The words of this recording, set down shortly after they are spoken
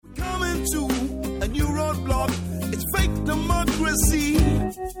to a new roadblock. It's fake democracy.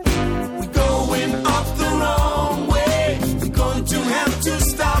 We're going up the wrong way. We're going to have to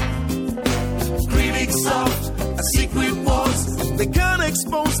stop. Critics of a secret wars, they can't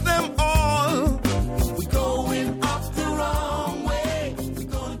expose them all. We're going up the wrong way. We're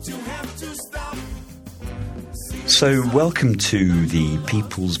going to have to stop. So, welcome to the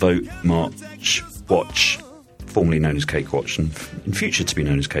People's Vote March Watch, formerly known as Cake Watch, and in future to be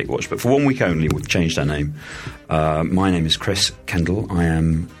known as Cake Watch. But for 1 week only, we've changed our name. My name is Chris Kendall. I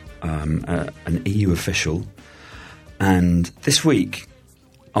am an EU official. And this week,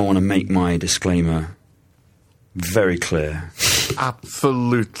 I want to make my disclaimer very clear.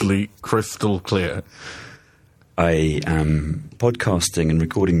 Absolutely crystal clear. I am podcasting and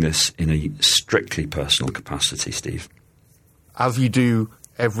recording this in a strictly personal capacity, Steve. As you do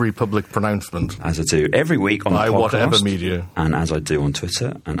every public pronouncement. As I do every week on the podcast. Whatever media. And as I do on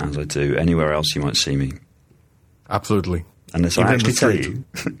Twitter, and as I do anywhere else you might see me. Absolutely. Unless I actually tell you.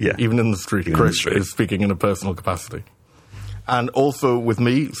 Yeah. Even in the street. Chris is speaking in a personal capacity. And also with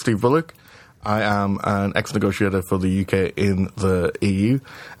me, Steve Bullock. I am an ex-negotiator for the UK in the EU,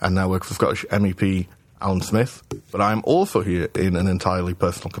 and now work for Scottish MEP Alan Smith. But I'm also here in an entirely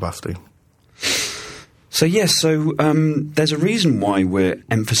personal capacity. So there's a reason why we're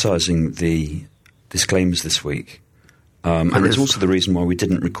emphasising the disclaimers this week. And there's also the reason why we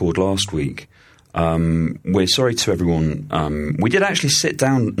didn't record last week. We're sorry to everyone. We did actually sit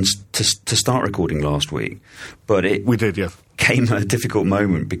down to start recording last week, but we did, yes. Came at a difficult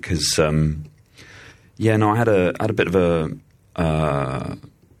moment because, I had a bit of a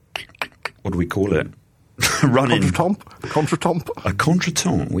what do we call it? Run-in. Contretemps. A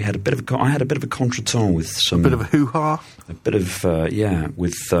contretemps. I had a bit of a contretemps with some... A bit of a hoo-ha? A bit of,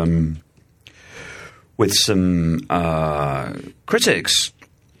 with some critics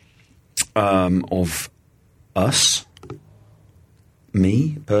of us,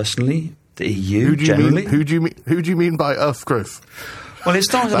 me, personally, the EU, generally. Who do you mean by us, Chris? Well, it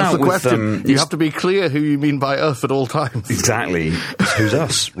started That's out the with... question. You have to be clear who you mean by us at all times. Exactly. Who's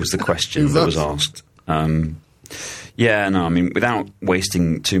us was the question that was asked. Without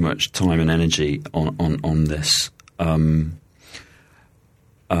wasting too much time and energy on this, the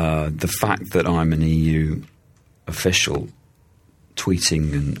fact that I'm an EU official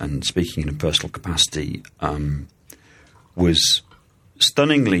tweeting and speaking in a personal capacity was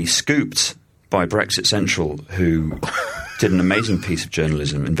stunningly scooped by Brexit Central, who did an amazing piece of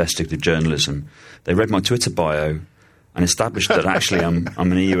journalism, investigative journalism. They read my Twitter bio and established that actually I'm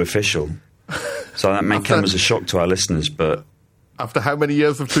an EU official. So that may come as a shock to our listeners, but... After how many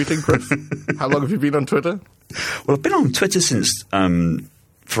years of tweeting, Chris? How long have you been on Twitter? Well, I've been on Twitter since...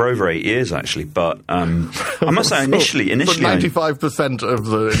 for over 8 years, actually, but I must say, initially... But 95% of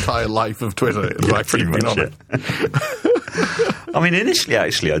the entire life of Twitter is actually been on it. I mean, initially,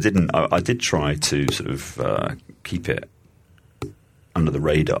 actually, I did try to sort of keep it under the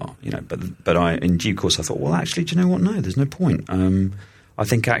radar, but in due course I thought, well, actually, do you know what? No, there's no point. I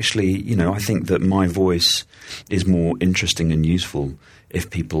think actually, I think that my voice is more interesting and useful if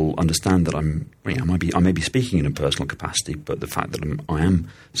people understand that I may be speaking in a personal capacity, but the fact that I am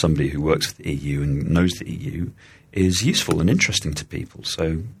somebody who works for the EU and knows the EU is useful and interesting to people.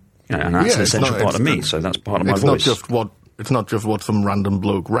 So, and that's an essential part of me. So that's part of my voice. It's not just what some random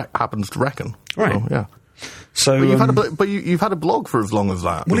bloke happens to reckon. Right. So, yeah. So, but you've had a blog for as long as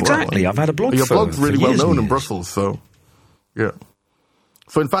that. Well, exactly. I've had a blog. Your blog's really well known in years. Brussels. So, yeah.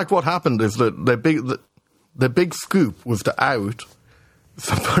 So in fact, what happened is that their big scoop was to out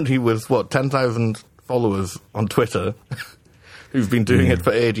somebody with 10,000 followers on Twitter, who's been doing it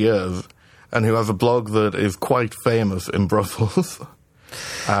for 8 years, and who has a blog that is quite famous in Brussels.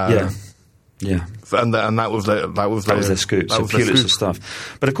 Yeah. And that was their scoop. So Pulitzer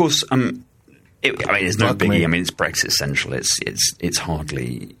stuff. But of course, it's no biggie. I mean, it's Brexit Central. It's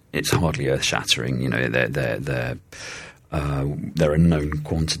hardly earth shattering. They're a known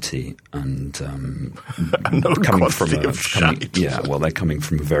quantity, and they're coming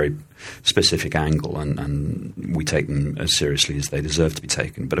from a very specific angle, and we take them as seriously as they deserve to be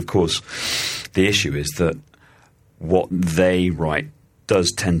taken. But of course, the issue is that what they write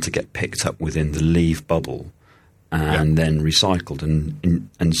does tend to get picked up within the Leave bubble and then recycled,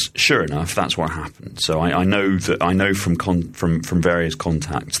 and sure enough, that's what happened. So I know from various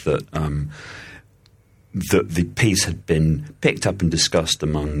contacts that. That the piece had been picked up and discussed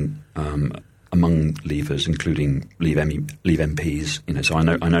among Leavers, including Leave MPs. So I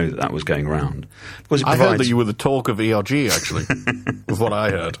know that was going around. I heard that you were the talk of ERG. Actually, was what I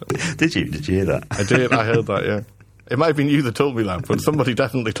heard. Did you? Did you hear that? I did. I heard that. Yeah. It might have been you that told me that, but somebody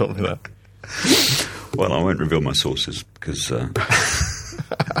definitely told me that. Well, I won't reveal my sources because.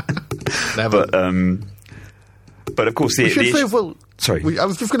 Never. But of course, we should say, well, sorry. I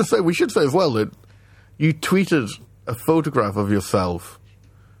was just going to say, we should say as well that you tweeted a photograph of yourself,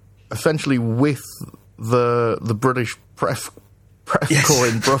 essentially with the British press corps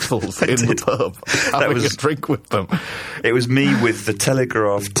in Brussels in the pub, having a drink with them. It was me with the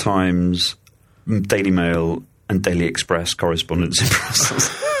Telegraph, Times, Daily Mail, and Daily Express correspondents in Brussels.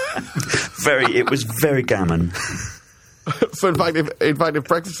 It was very gammon. So in fact, if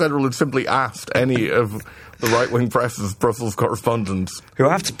Brexit Central had simply asked any of the right-wing press's Brussels correspondents, who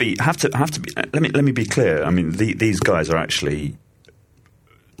have to be, let me be clear. I mean, these guys are actually.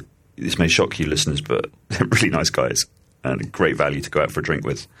 This may shock you, listeners, but they're really nice guys and a great value to go out for a drink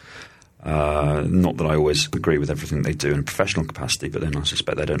with. Not that I always agree with everything they do in a professional capacity, but then I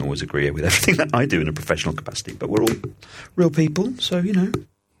suspect they don't always agree with everything that I do in a professional capacity. But we're all real people, so you know.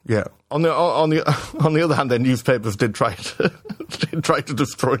 Yeah. On the other hand, their newspapers did try to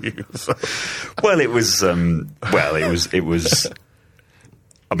destroy you. So. Well, it was. I mean,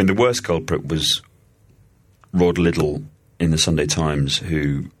 the worst culprit was Rod Liddle in the Sunday Times,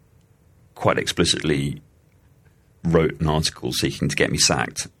 who quite explicitly wrote an article seeking to get me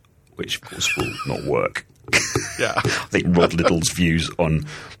sacked, which of course will not work. Yeah. I think Rod Liddle's views on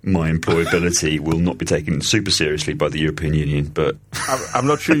my employability will not be taken super seriously by the European Union, but... I'm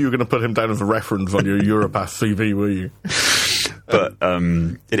not sure you were going to put him down as a reference on your Europass CV, were you? But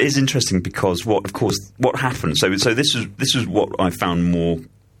it is interesting because what happened... So this is what I found more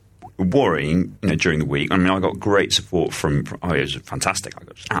worrying, during the week. I mean, I got great support from it was fantastic. I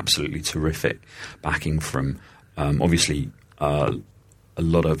got absolutely terrific backing from, obviously, a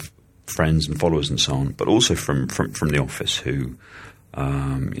lot of friends and followers and so on, but also from the office who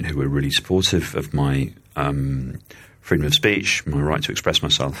were really supportive of my freedom of speech, my right to express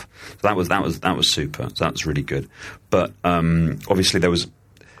myself. So that was super. So that was really good. But obviously there was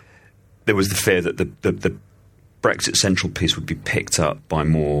the fear that the Brexit Central piece would be picked up by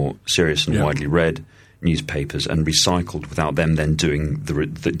more serious and widely read newspapers and recycled without them then doing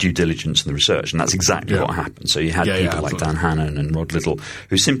the due diligence and the research. And that's exactly what happened. So you had people like Dan Hannan and Rod Liddle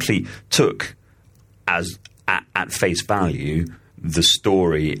who simply took as at face value the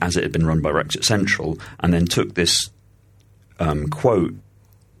story as it had been run by Brexit Central and then took this quote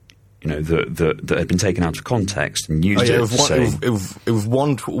that had been taken out of context and used it to say... It was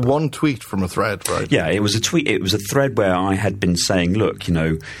one tweet from a thread, right? Yeah, it was a tweet. It was a thread where I had been saying, look,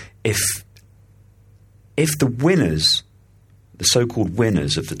 if the winners, the so-called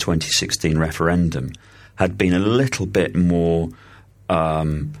winners of the 2016 referendum, had been a little bit more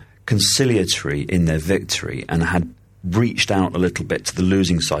conciliatory in their victory and had reached out a little bit to the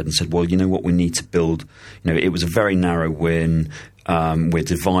losing side and said, well, you know what, we need to build, it was a very narrow win, we're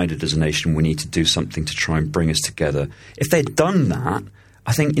divided as a nation, we need to do something to try and bring us together. If they'd done that,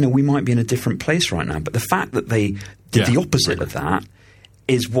 I think, we might be in a different place right now. But the fact that they did the opposite of that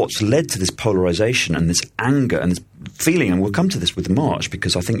is what's led to this polarisation and this anger and this feeling, and we'll come to this with the march,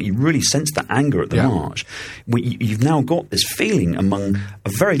 because I think you really sense that anger at the march. You've now got this feeling among a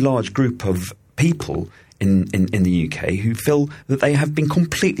very large group of people in the UK who feel that they have been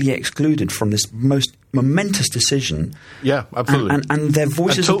completely excluded from this most momentous decision. Yeah, absolutely. And their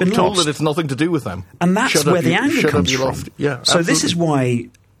voices have been lost. Told that it's nothing to do with them. And that's where the anger comes from. Yeah, so absolutely. This is why,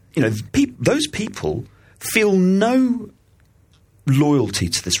 those people feel no loyalty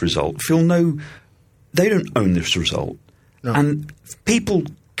to this result, they don't own this result. No. And people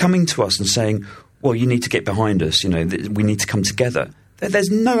coming to us and saying, well, you need to get behind us, we need to come together.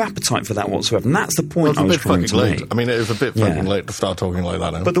 There's no appetite for that whatsoever, and that's the point I was trying to make. I mean, it is a bit fucking late to start talking like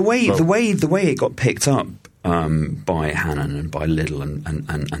that now. But the way it got picked up by Hannan and by Liddle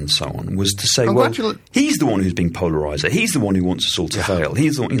and so on was to say, well, he's the one who's being polariser. He's the one who wants us all to fail.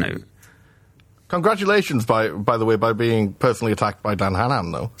 He's the one, Congratulations, by the way, by being personally attacked by Dan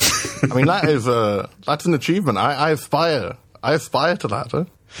Hannan, though. I mean, that's an achievement. I aspire to that. Huh?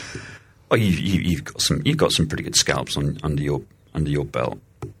 Oh, you've got some pretty good scalps under your belt.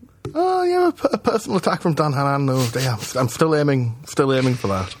 Oh, yeah, a personal attack from Dan Hannan, though. Yeah, I'm still aiming for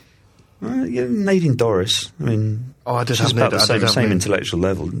that. Nadine Dorris. I mean, I did she's have about the same intellectual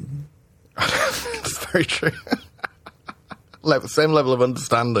level. It's very true. Same level of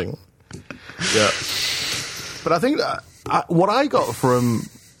understanding. Yeah, but I think that what I got from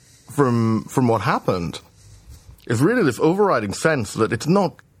what happened is really this overriding sense that it's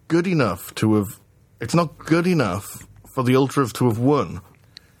not good enough it's not good enough for the ultras to have won.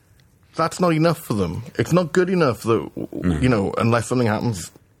 That's not enough for them. It's not good enough that unless something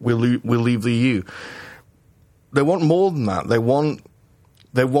happens, we'll leave the EU. more than that.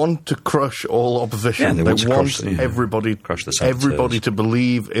 They want to crush all opposition. Yeah, they want everybody, crush the saboteurs. Everybody to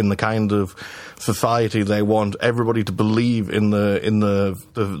believe in the kind of society they want. Everybody to believe in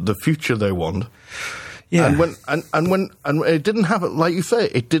the future they want. Yeah. And it didn't have, like you say,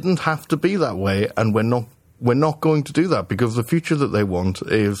 it didn't have to be that way. And we're not going to do that, because the future that they want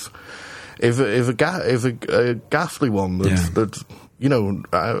is a ghastly one. That's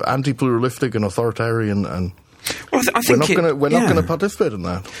anti-pluralistic and authoritarian and. Well, I think we're not going to participate in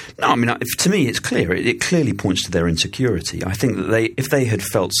that. No, I mean, to me, it's clear. It clearly points to their insecurity. I think that if they had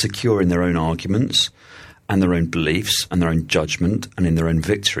felt secure in their own arguments and their own beliefs and their own judgment and in their own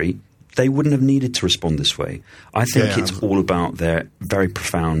victory, they wouldn't have needed to respond this way. I think it's all about their very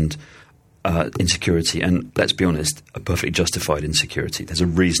profound insecurity, and let's be honest, a perfectly justified insecurity. There's a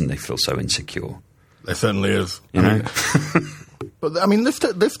reason they feel so insecure. There certainly is. You know? But I mean, this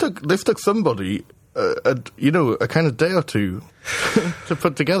took somebody. A kind of day or two to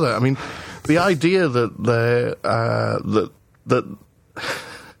put together. I mean, the idea that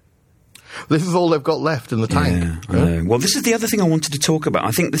this is all they've got left in the tank. Yeah, I know. Well, this is the other thing I wanted to talk about.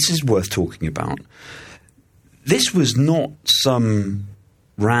 I think this is worth talking about. This was not some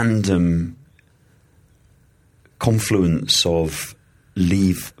random confluence of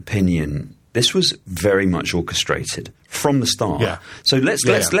Leave opinion. This was very much orchestrated from the start. Yeah. So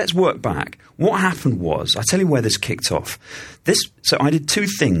let's work back. What happened was, I'll tell you where this kicked off. So I did two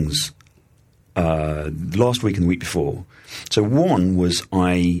things last week and the week before. So one was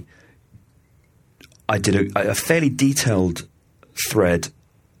I did a fairly detailed thread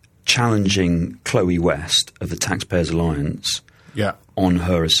challenging Chloe West of the Taxpayers Alliance on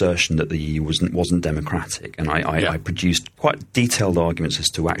her assertion that the EU wasn't democratic. And I produced quite detailed arguments as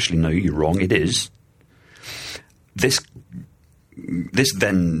to actually, no, you're wrong, it is. This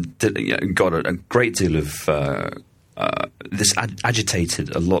then got a great deal of this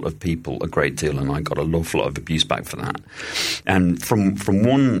agitated a lot of people a great deal, and I got an awful lot of abuse back for that. And from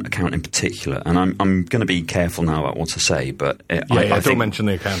one account in particular, and I'm going to be careful now about what to say, but I don't mention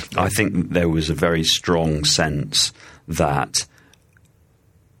the account. I think there was a very strong sense that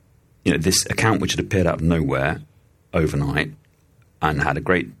this account, which had appeared out of nowhere overnight and had a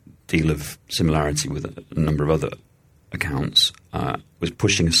great deal of similarity with a number of other accounts, was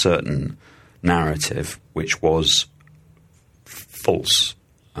pushing a certain narrative which was false.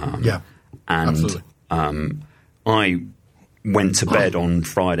 And absolutely. I went to bed on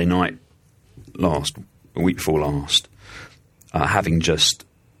Friday night a week before last, having just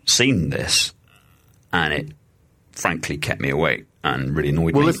seen this, and it frankly kept me awake and really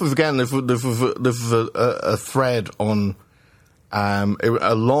annoyed me. Well, this was a thread on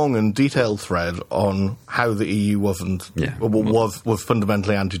a long and detailed thread on how the EU was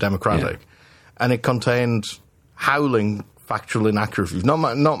fundamentally anti-democratic, and it contained howling factual inaccuracies,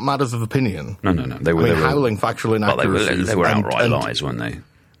 not matters of opinion. No. They were howling factual inaccuracies. They were outright lies, weren't they?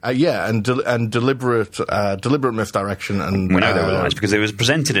 And deliberate misdirection, and we know they were lies because it was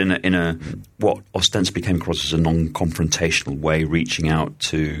presented in a what ostensibly came across as a non-confrontational way, reaching out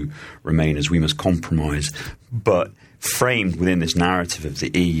to Remainers. We must compromise, but framed within this narrative of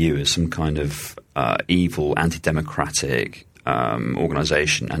the EU as some kind of evil, anti-democratic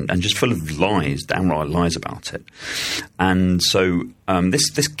organisation, and just full of lies, downright lies about it. And so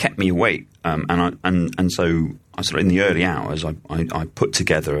this kept me awake, and so I sort of in the early hours I put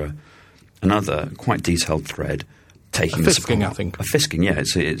together another quite detailed thread taking a fisking, I think. A fisking, yeah,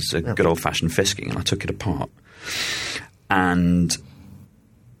 it's a good old-fashioned fisking, and I took it apart. And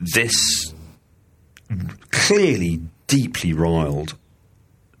this clearly deeply riled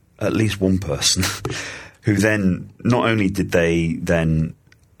at least one person who then, not only did they then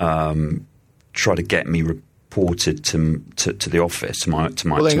try to get me reported to the office, to my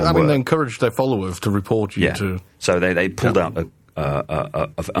work. They encouraged their followers to report you to... So they pulled out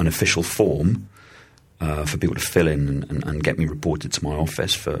an official form for people to fill in and get me reported to my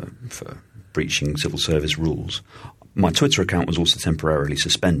office for breaching civil service rules. My Twitter account was also temporarily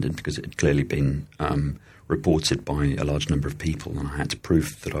suspended because it had clearly been reported by a large number of people, and I had to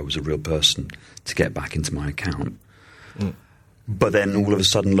prove that I was a real person to get back into my account. But then all of a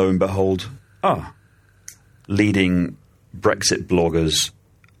sudden, lo and behold, leading Brexit bloggers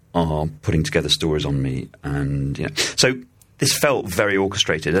are putting together stories on me, and so this felt very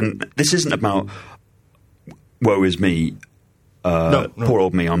orchestrated. And this isn't about woe is me, poor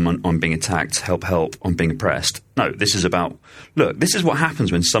old me, I'm being attacked, help, I'm being oppressed. No, this is about, look, this is what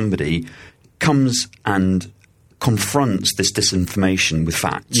happens when somebody comes and confronts this disinformation with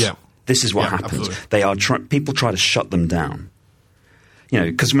facts. Yeah. This is what happens. Absolutely. People try to shut them down.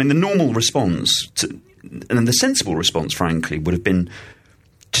 Because the normal response to and the sensible response, frankly, would have been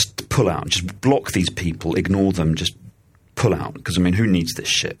just to pull out, just block these people, ignore them, just pull out. Because, I mean, who needs this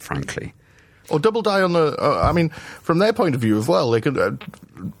shit, frankly? Or double die on the... I mean, from their point of view as well, they could...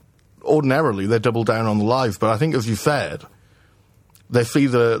 ordinarily, they double down on the lies, but I think, as you said, they see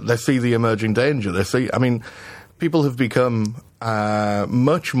the emerging danger. I mean, people have become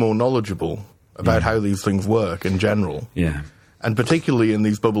much more knowledgeable about how these things work in general. Yeah. And particularly in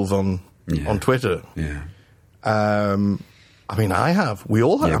these bubbles on Twitter. Yeah. I mean, I have. We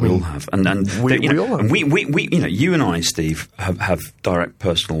all have. Yeah, I mean, we all have. And we all have. And we, you know, you and I, Steve, have direct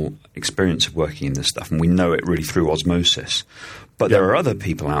personal experience of working in this stuff, and we know it really through osmosis. But there are other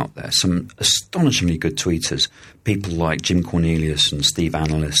people out there, some astonishingly good tweeters, people like Jim Cornelius and Steve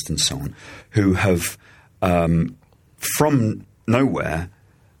Analyst and so on, who have, from nowhere,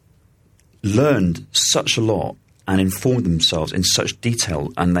 learned such a lot and informed themselves in such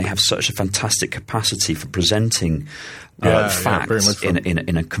detail, and they have such a fantastic capacity for presenting facts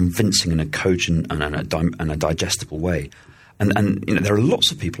in a convincing and a cogent and a digestible way. And you know, there are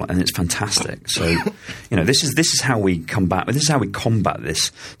lots of people, and it's fantastic. So, you know, this is how we combat. This is how we combat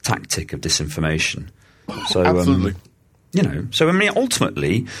this tactic of disinformation. So, absolutely. You know, so I mean,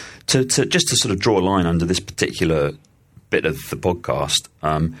 ultimately, to just to sort of draw a line under this particular bit of the podcast,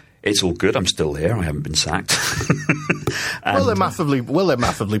 it's all good. I'm still here. I haven't been sacked. Well, they're massively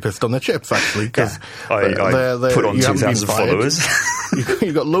pissed on their chips, actually. Yeah, I put on 2,000 followers.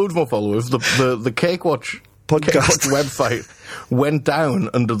 You've got loads more followers. The Cake Watch podcast website went down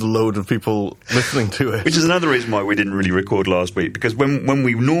under the load of people listening to it. Which is another reason why we didn't really record last week, because when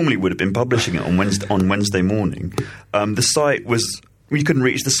we normally would have been publishing it on Wednesday morning, the site was... We couldn't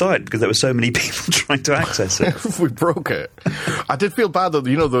reach the site because there were so many people trying to access it. We broke it. I did feel bad that,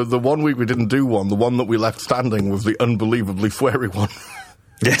 you know, the 1 week we didn't do one, the one that we left standing was the unbelievably sweary one.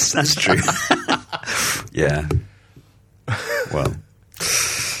 Yes, that's true. Yeah. Well...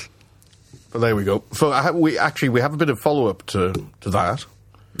 But there we go. So we have a bit of follow-up to that.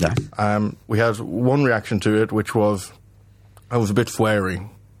 Yeah. We had one reaction to it, which was, I was a bit sweary.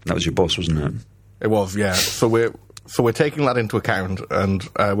 That was your boss, wasn't it? It was, yeah. So we're taking that into account, and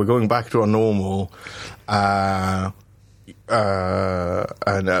we're going back to our normal, less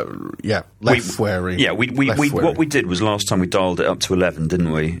sweary. Yeah, what we did was last time we dialed it up to 11,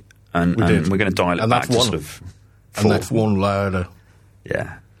 didn't we? And we're going to dial it back to sort of 4. And that's one louder.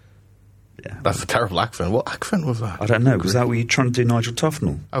 Yeah. Yeah. That's a terrible accent. What accent was that? I don't know. Was that what you were trying to do, Nigel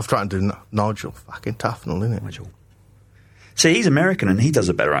Tufnell? I was trying to do Nigel fucking Tufnell, innit? Nigel. See, he's American and he does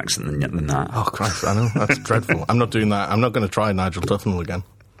a better accent than that. Oh, Christ, I know. That's dreadful. I'm not doing that. I'm not going to try Nigel Tufnell again.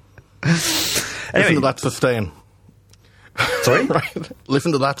 Listen to that sustain. Sorry? Right.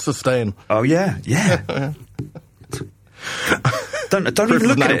 Listen to that sustain. Oh, yeah. Don't even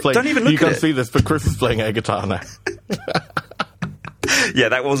look at it. Don't even look at it. You can't see this, but Chris is playing air guitar now. Yeah,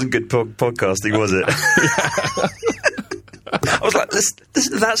 that wasn't good podcasting, was it? I was like, listen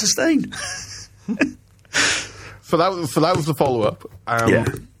to that sustain. So that was the follow-up. Yeah.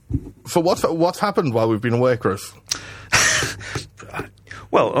 So what's happened while we've been away, Chris?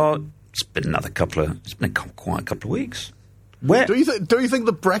 Well, it's been quite a couple of weeks. Where do you think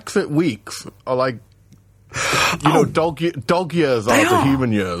the Brexit weeks are like, dog years are to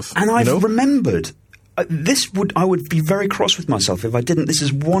human years? And I've remembered. I would be very cross with myself if I didn't. This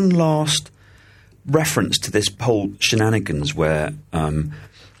is one last reference to this whole shenanigans where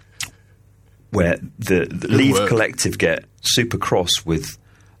the Leave Collective get super cross with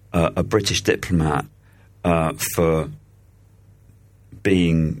a British diplomat for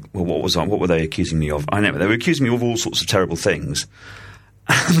being... Well, what were they accusing me of? I know, they were accusing me of all sorts of terrible things.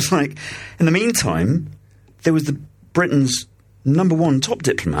 I was like, in the meantime, there was Britain's #1 top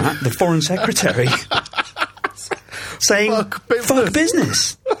diplomat, the Foreign Secretary, saying, fuck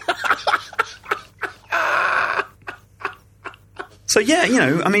business. So,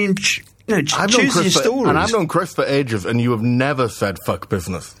 yeah, I mean, choose your stories. And I've known Chris for ages, and you have never said fuck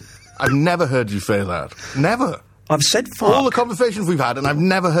business. I've never heard you say that. Never. I've said fuck. All the conversations we've had, and I've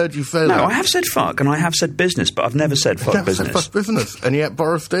never heard you say that. No, I have said fuck, and I have said business, but I've never said fuck business. Never said fuck business, and yet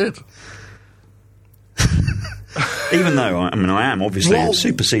Boris did. Even though I am obviously a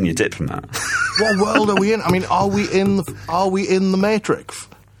super senior diplomat. What world are we in? I mean, are we in the Matrix?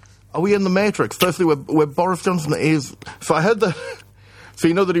 Are we in the Matrix? Firstly, where Boris Johnson is. So I heard that. So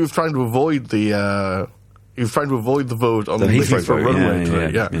you know that he was trying to avoid the vote on the Heathrow runway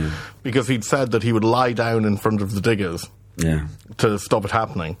today, yeah, because he'd said that he would lie down in front of the diggers, to stop it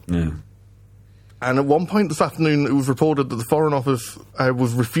happening. Yeah. And at one point this afternoon, it was reported that the Foreign Office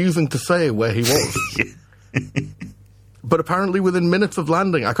was refusing to say where he was. But apparently within minutes of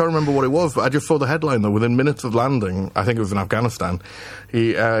landing, I can't remember what it was, but I just saw the headline, though. Within minutes of landing, I think it was in Afghanistan,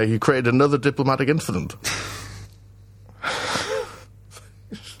 he created another diplomatic incident.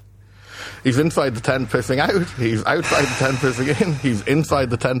 He's inside the tent pissing out, he's outside the tent pissing in, he's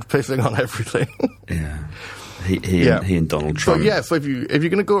inside the tent pissing on everything. Yeah. He and Donald Trump. So if you're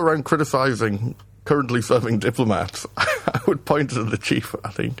going to go around criticising currently serving diplomats, I would point to the chief, I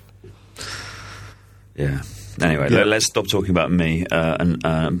think. Yeah. Anyway, let's stop talking about me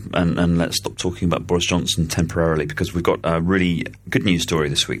and let's stop talking about Boris Johnson temporarily, because we've got a really good news story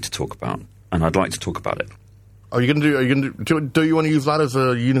this week to talk about, and I'd like to talk about it. Do you want to use that as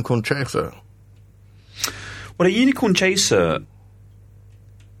a unicorn chaser? Well, a unicorn chaser,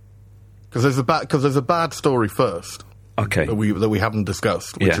 because there's a bad story first. Okay. That we haven't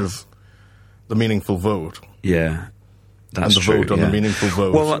discussed, which is the meaningful vote. Yeah. That's and the true, vote on the meaningful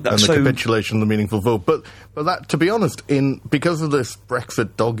vote, and the capitulation of the meaningful vote. But that, to be honest, because of this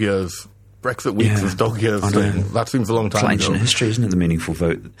Brexit weeks is dog years thing, that seems a long time ago. It's ancient history, isn't it, the meaningful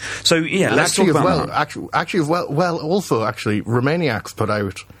vote? So, let's talk about that. Actually,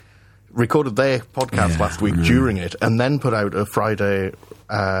 Remainiacs recorded their podcast last week during it, and then put out a Friday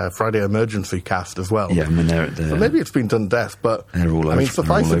emergency cast as well. Yeah, I mean, so maybe it's been done death, but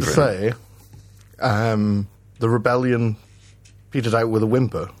suffice it to say, the rebellion petered out with a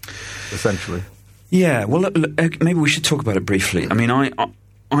whimper, essentially. Yeah, well, look, maybe we should talk about it briefly. I mean, I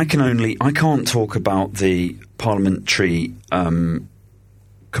can't talk about the parliamentary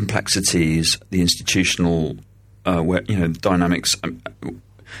complexities, the institutional dynamics,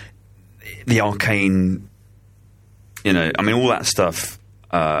 the arcane, all that stuff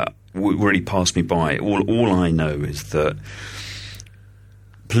really passed me by. All I know is that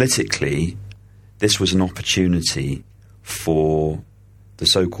politically, this was an opportunity for the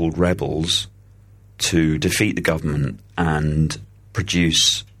so-called rebels to defeat the government and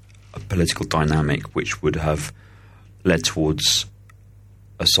produce a political dynamic which would have led towards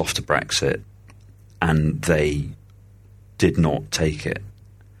a softer Brexit, and they did not take it.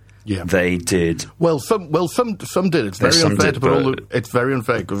 Yeah, they did. Well, some did. It's very unfair to put all it's very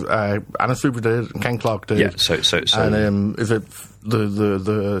unfair because Anna Super did, Ken Clarke did. Yeah, so and is it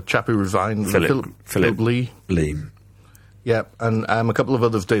the chap who resigned, Philip Lee? Yeah, and a couple of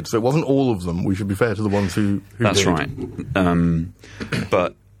others did. So it wasn't all of them. We should be fair to the ones who That's did. Right.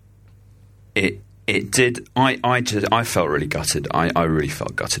 But it did. I felt really gutted. I really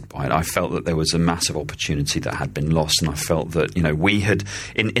felt gutted by it. I felt that there was a massive opportunity that had been lost, and I felt that we had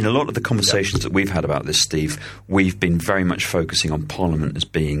in a lot of the conversations that we've had about this, Steve, we've been very much focusing on Parliament as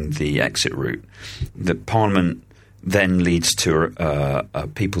being the exit route. That Parliament then leads to a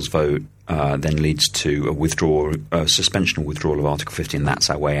people's vote. Then leads to a suspension or withdrawal of Article 50, and that's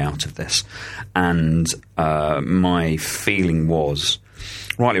our way out of this. And my feeling was,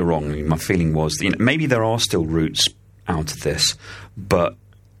 rightly or wrongly, my feeling was maybe there are still routes out of this, but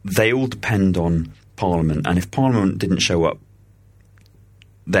they all depend on Parliament. And if Parliament didn't show up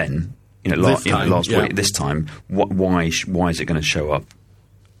then, last week, this time, why is it going to show up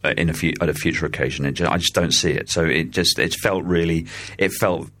at a future occasion? I just don't see it. So it felt really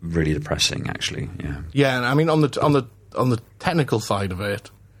depressing, actually. Yeah, and I mean on the technical side of it,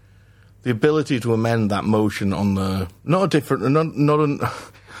 the ability to amend that motion on the not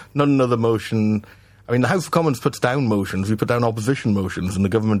another motion. I mean, the House of Commons puts down motions. We put down opposition motions, and the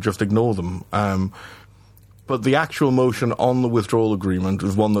government just ignore them. But the actual motion on the withdrawal agreement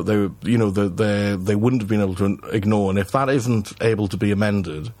is one that they wouldn't have been able to ignore. And if that isn't able to be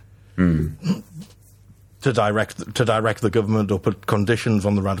amended to direct the government or put conditions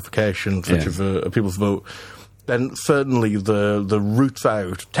on the ratification, such as a people's vote, then certainly the routes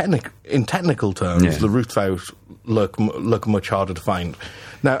out, in technical terms, the routes out look much harder to find.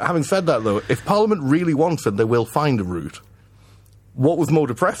 Now, having said that, though, if Parliament really wants it, they will find a route. What was more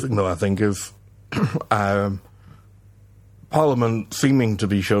depressing, though, I think, is Parliament seeming to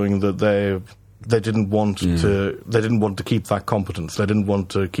be showing that they didn't want to keep that competence. They didn't want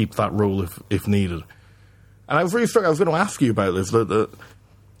to keep that role if needed. And I was really struck. I was going to ask you about this.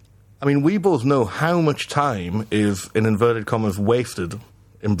 I mean, we both know how much time is, in inverted commas, wasted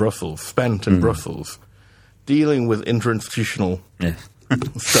in Brussels, spent in Brussels, dealing with interinstitutional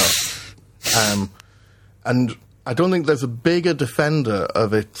stuff. And I don't think there's a bigger defender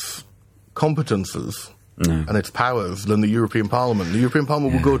of its competences and its powers than the European Parliament. The European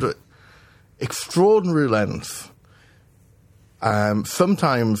Parliament will go to extraordinary lengths,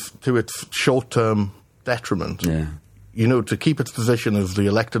 sometimes to its short-term detriment. To keep its position as the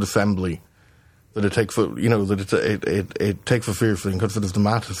elected assembly that it takes, it takes so seriously and considers the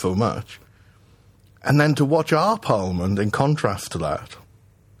matter so much. And then to watch our Parliament in contrast to that.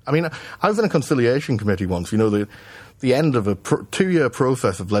 I mean, I was in a conciliation committee once, the end of a 2-year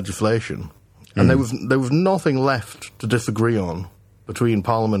process of legislation, and there was nothing left to disagree on between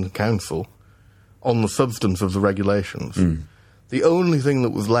Parliament and Council on the substance of the regulations. The only thing that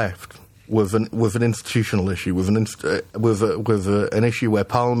was left was an institutional issue, was an issue where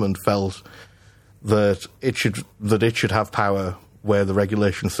Parliament felt that it should have power where the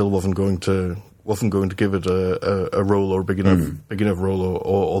regulation still wasn't going to give it a role or a big enough role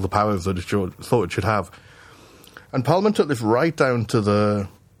or the powers that it thought it should have. And Parliament took this right down to the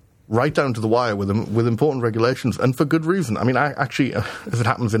wire with important regulations, and for good reason. I mean, actually, as it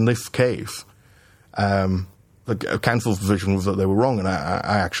happens in this case, the Council's position was that they were wrong, and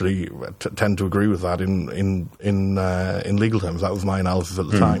I actually tend to agree with that in legal terms. That was my analysis at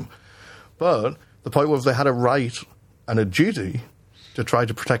the time. But the point was they had a right and a duty to try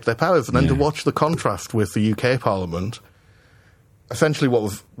to protect their powers, and then to watch the contrast with the UK Parliament. Essentially, what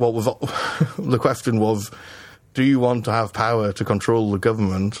was the question was, do you want to have power to control the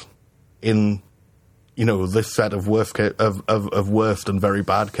government in, this set of worst and very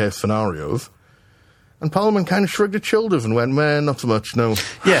bad case scenarios? And Parliament kind of shrugged its shoulders and went, "Man, not so much, no."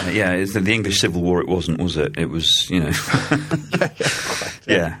 Yeah. It's the English Civil War. It wasn't, was it? It was,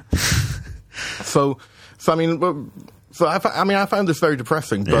 Yeah. So I found this very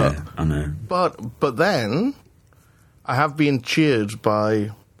depressing. But I know. But then I have been cheered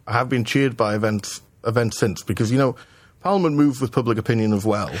by events since, because Parliament moves with public opinion as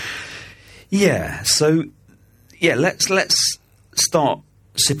well. Yeah. So let's start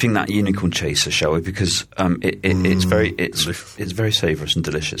sipping that unicorn chaser, shall we? Because it's very savoury and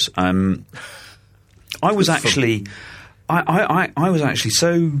delicious. I was actually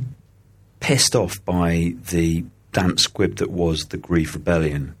so pissed off by the damp squib that was the Grieve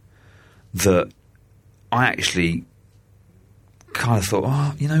Rebellion that I actually kind of thought,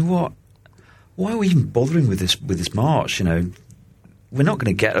 oh, you know what? Why are we even bothering with this march? We're not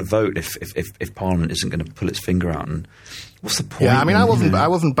going to get a vote if Parliament isn't going to pull its finger out. And what's the point? Yeah, I mean, I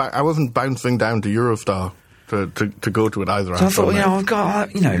wasn't bouncing down to Eurostar to go to it either. So I thought, I've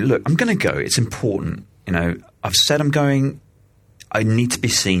got, look, I'm going to go. It's important. I've said I'm going. I need to be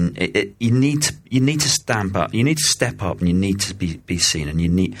seen. You need to stamp up. You need to step up, and you need to be seen.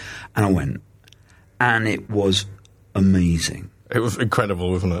 And I went, and it was amazing. It was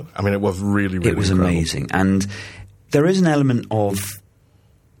incredible, wasn't it? I mean, it was really, really. It was incredible. Amazing, and there is an element of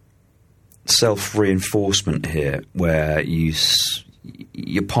self-reinforcement here, where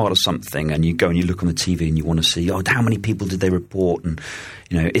you're part of something, and you go and you look on the TV, and you want to see, how many people did they report, and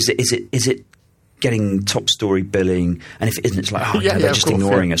is it getting top story billing, and if it isn't, it's like, they're just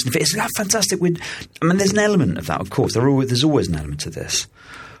ignoring us. And if it is, fantastic. There's an element of that, of course. There's always an element to this.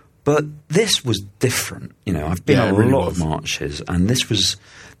 But this was different. I've been on a lot of marches, and this was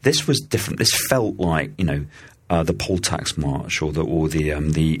different. This felt like, the poll tax march or the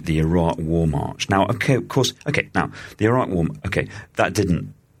Iraq War march. Now, now the Iraq War,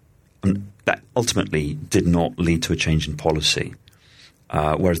 that ultimately did not lead to a change in policy,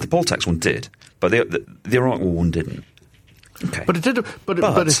 whereas the poll tax one did. But the Iraq War one didn't. Okay. But it did. But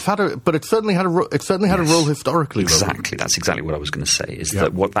it certainly had a role historically. Exactly. That's exactly what I was going to say.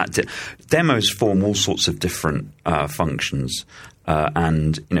 That what that did? Demos form all sorts of different functions,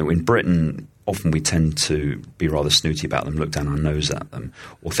 and in Britain, often we tend to be rather snooty about them, look down our nose at them,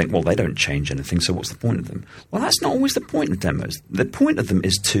 or think, well, they don't change anything, so what's the point of them? Well, that's not always the point of demos. The point of them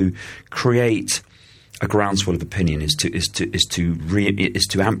is to create a groundswell of opinion, is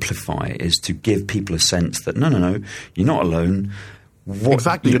to amplify, is to give people a sense that no, you're not alone.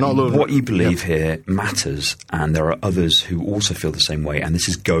 You're not alone. What you believe here matters, and there are others who also feel the same way, and this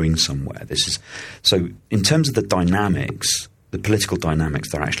is going somewhere. So in terms of the dynamics, the political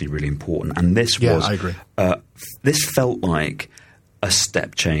dynamics, they're actually really important. And this I agree. This felt like a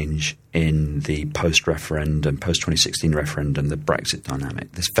step change in the post-2016 referendum, the Brexit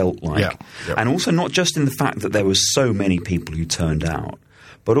dynamic. This felt like... And also not just in the fact that there were so many people who turned out,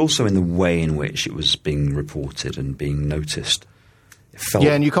 but also in the way in which it was being reported and being noticed. It felt...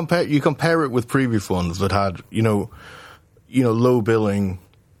 Yeah, and you compare it with previous ones that had, low billing,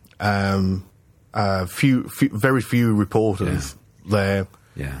 very few reporters there.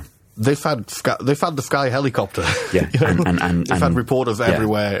 Yeah. They've had the Sky helicopter. Yeah, and they've had reporters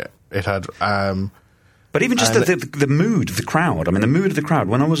everywhere. It had, but even just the mood of the crowd. I mean, the mood of the crowd.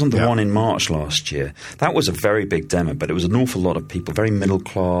 When I was on the one in March last year, that was a very big demo. But it was an awful lot of people, very middle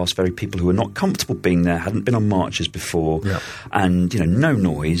class, very people who were not comfortable being there, hadn't been on marches before, and no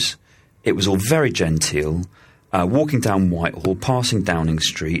noise. It was all very genteel. Walking down Whitehall, passing Downing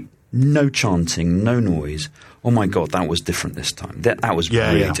Street. no chanting, no noise. Oh my God, that was different this time. That was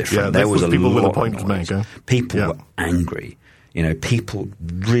really different. Yeah, there was a people lot with a point of to noise. make. Eh? People Yeah. were angry. People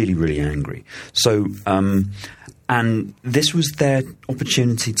really, really angry. So, and this was their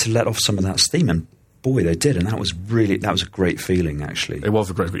opportunity to let off some of that steam, and boy, they did. And that was a great feeling, actually. It was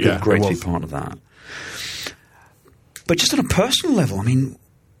a great, Great it to be was. part of that. But just on a personal level, I mean,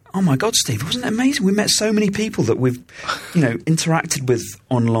 oh my God, Steve, wasn't it amazing? We met so many people that we've, interacted with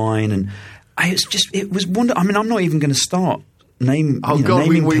online, and it was wonderful. I mean, I'm not even going to start naming people.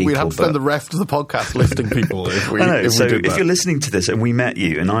 We'd have to spend the rest of the podcast listing people if we, I know. if So we did if that. you're listening to this and we met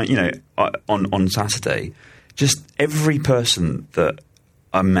you, and on Saturday, just every person that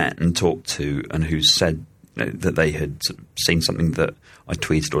I met and talked to, and who said that they had seen something that I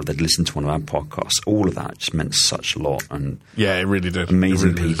tweeted or they'd listened to one of our podcasts, all of that just meant such a lot. And Yeah, it really did. amazing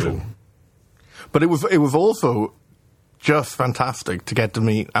It really people. did. But it was also just fantastic to get to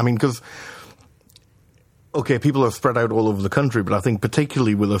meet. I mean, because people are spread out all over the country, but I think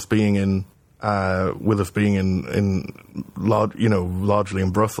particularly with us being in largely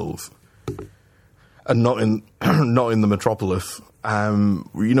in Brussels and not in the metropolis.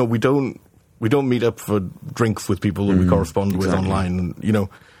 We don't meet up for drinks with people that we correspond with online.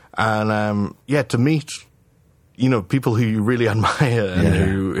 To meet people who you really admire and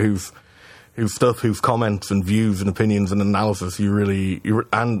whose comments and views and opinions and analysis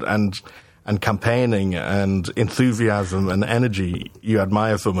and campaigning and enthusiasm and energy you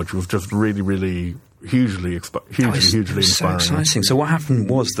admire so much was just really, really hugely inspiring. So exciting. So what happened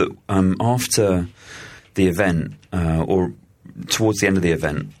was that after the event, or towards the end of the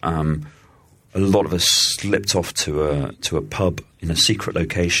event, a lot of us slipped off to a pub in a secret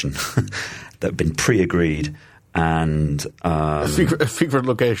location that had been pre-agreed. And a secret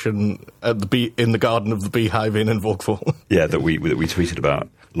location in the garden of the Beehive Inn in Vauxhall. Yeah, that we tweeted about,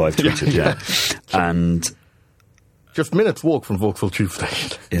 live tweeted, yeah. And just minutes walk from Vauxhall Tube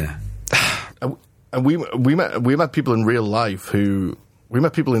Station. Yeah, and we met people in real life who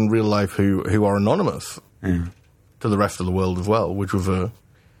are anonymous to the rest of the world as well, which was a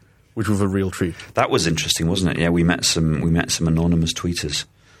real treat. That was interesting, wasn't it? Yeah, we met some anonymous tweeters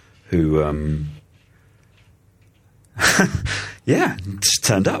who. Just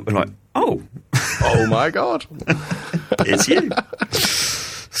turned up and like, oh my God, it's you.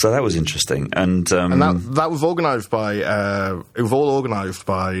 So that was interesting, and that was organised by it was all organised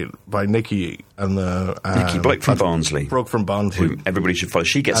by Nikki and Nikki Blake from Barnsley. Brooke from Barnsley, who everybody should follow.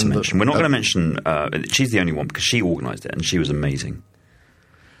 She gets a mention. We're not going to mention. She's the only one because she organised it and she was amazing.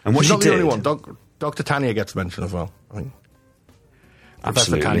 And what she's she not did, the only one. Dr. Tanya gets mentioned as well, I think.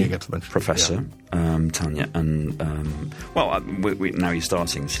 Absolutely. Professor Tanya gets mentioned. Professor Tanya, and now you're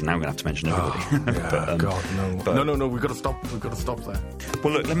starting, so now we're going to have to mention everybody. God, no. No, we've got to stop. We've got to stop there.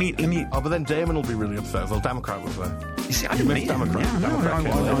 Well, look, let me. Oh, but then Damon will be really upset. Well, Democrat was there. You see, I didn't meet Democrat. Yeah,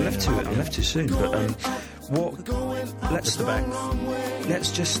 I left too soon. But Mr. Bex.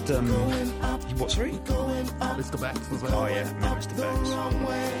 Let's just. What? Sorry. Mr. Bex was there. Oh yeah, Mr. Bex.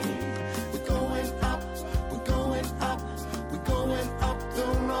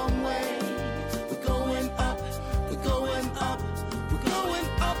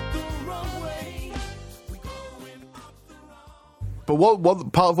 But what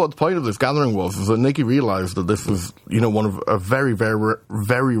part of what the point of this gathering was that Nikki realised that this was, one of a very, very,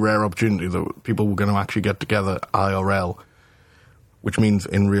 very rare opportunity that people were going to actually get together IRL, which means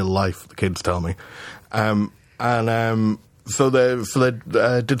in real life, the kids tell me. So they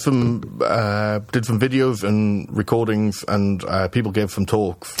did some videos and recordings, and people gave some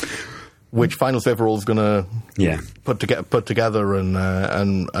talks, which Final Save for All is going to put together and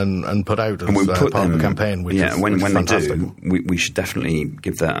put out as part of the campaign. Which is when fantastic. they do, we should definitely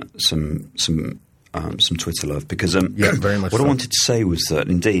give that some Twitter love, because very much what so. I wanted to say was that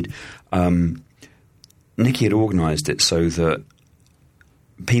indeed Nikki had organised it so that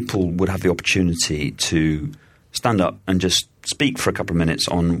people would have the opportunity to stand up and just speak for a couple of minutes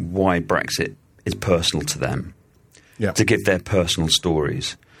on why Brexit is personal to them, to give their personal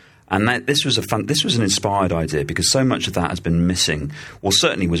stories. And this was an inspired idea, because so much of that has been missing, or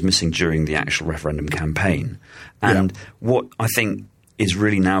certainly was missing during the actual referendum campaign. And what I think is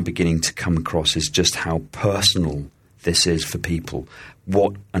really now beginning to come across is just how personal this is for people.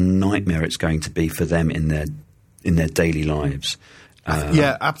 What a nightmare it's going to be for them in their daily lives.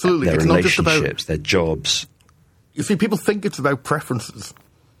 Absolutely. Their it's relationships, not just about their jobs. You see, people think it's about preferences.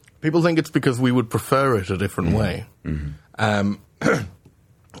 People think it's because we would prefer it a different way. Mm-hmm.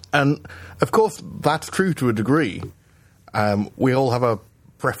 And, of course, that's true to a degree. We all have our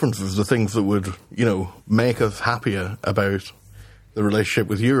preferences, the things that would, make us happier about the relationship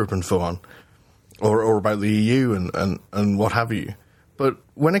with Europe and so on, or about the EU and what have you. But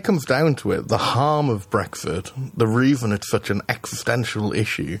when it comes down to it, the harm of Brexit, the reason it's such an existential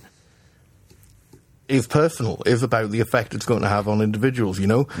issue, is personal, is about the effect it's going to have on individuals, you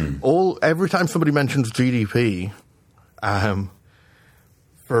know? Every time somebody mentions GDP,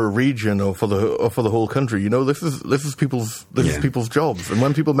 for a region or for the whole country, you know, this is people's jobs. And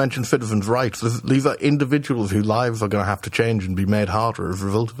when people mention citizens' rights, these are individuals whose lives are going to have to change and be made harder as a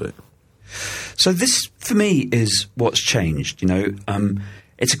result of it. So this, for me, is what's changed. You know,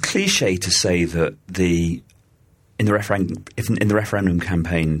 it's a cliche to say that in the referendum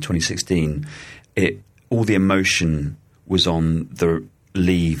campaign in 2016, all the emotion was on the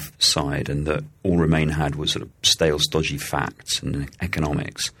Leave side, and that all Remain had was sort of stale, stodgy facts and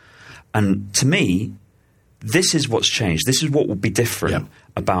economics. And to me, this is what's changed. This is what will be different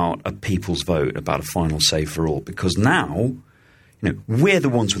about a people's vote, about a final say for all. Because now, you know, we're the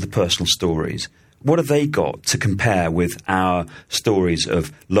ones with the personal stories. What have they got to compare with our stories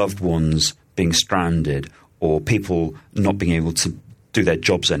of loved ones being stranded, or people not being able to do their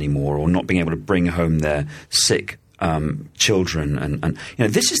jobs anymore, or not being able to bring home their sick children, and you know,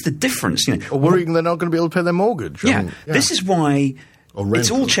 this is the difference. You know, or worrying they're not going to be able to pay their mortgage. This is why it's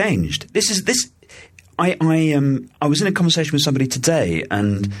all changed. I was in a conversation with somebody today,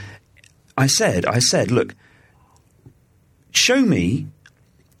 and I said, look, show me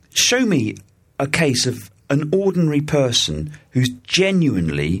a case of an ordinary person who's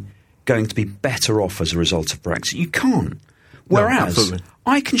genuinely going to be better off as a result of Brexit. You can't. Whereas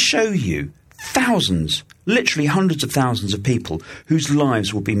I can show you thousands, literally hundreds of thousands of people whose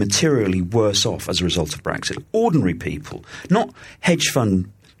lives will be materially worse off as a result of Brexit. Ordinary people, not hedge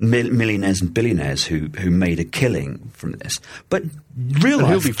fund millionaires and billionaires who made a killing from this, but real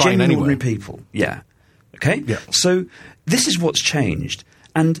life, genuine ordinary people. Yeah. Okay? Yeah. So this is what's changed.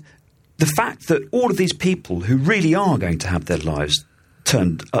 And the fact that all of these people who really are going to have their lives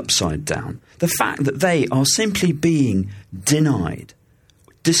turned upside down, the fact that they are simply being denied,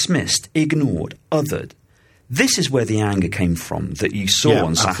 dismissed, ignored, othered. This is where the anger came from that you saw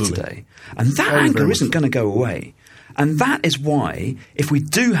on Saturday. And that anger isn't going to go away. And that is why, if we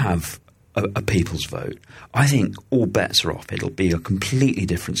do have a people's vote, I think all bets are off. It'll be a completely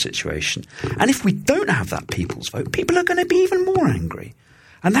different situation. And if we don't have that people's vote, people are going to be even more angry.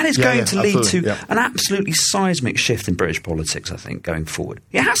 And that is going to lead to an absolutely seismic shift in British politics, I think, going forward.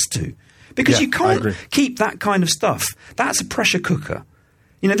 It has to. Because you can't keep that kind of stuff. That's a pressure cooker.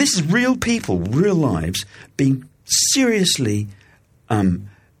 You know, this is real people, real lives being seriously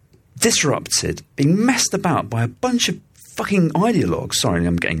disrupted, being messed about by a bunch of fucking ideologues. Sorry,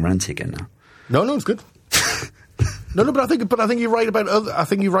 I'm getting ranty again now. No, it's good. No, but I think you're right about the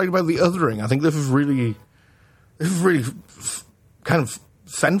othering. I think this is really kind of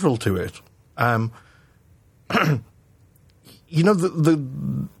central to it. You know,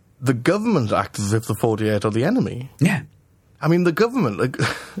 the government acts as if the 48 are the enemy. Yeah. I mean, the government, like,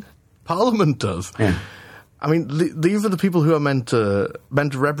 Parliament does. Yeah. I mean, these are the people who are meant to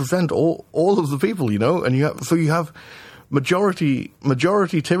represent all of the people, you know, and you have majority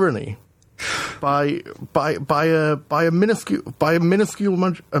tyranny by a minuscule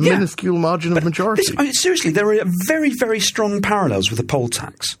margin of majority. Seriously, there are very, very strong parallels with the poll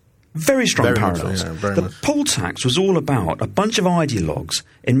tax. Very strong parallels. The poll tax was all about a bunch of ideologues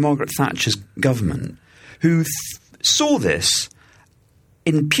in Margaret Thatcher's government who saw this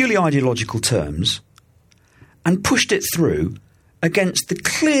in purely ideological terms and pushed it through against the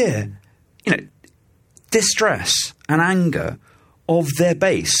clear, you know, distress and anger of their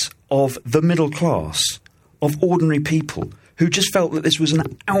base, of the middle class, of ordinary people who just felt that this was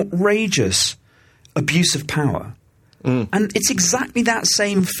an outrageous abuse of power. And it's exactly that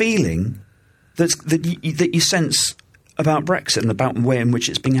same feeling that you sense about Brexit and about the way in which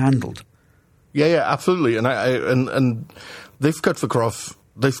it's being handled. Yeah, absolutely, and this cuts across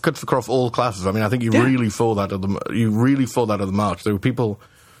all classes. I mean, I think you really saw that at the march. There were people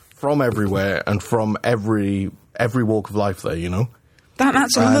from everywhere and from every walk of life there. You know,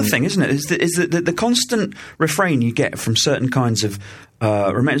 that's another thing, isn't it? Is the constant refrain you get from certain kinds of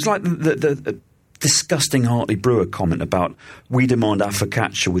it's like the disgusting Hartley Brewer comment about we demand our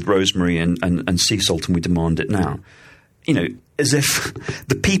focaccia with rosemary and sea salt, and we demand it now. You know, as if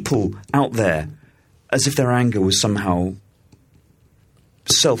the people out there, as if their anger was somehow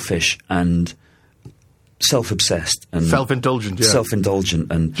selfish and self-obsessed and self-indulgent. Yeah.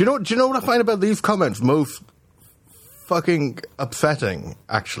 Self-indulgent. And do you know what I find about these comments most fucking upsetting,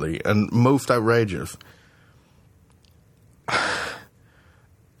 actually, and most outrageous?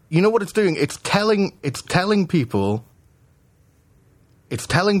 You know what it's doing? It's telling people it's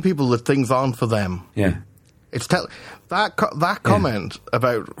telling people that things aren't for them. Yeah. It's that comment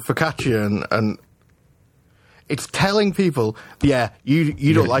about focaccia and it's telling people,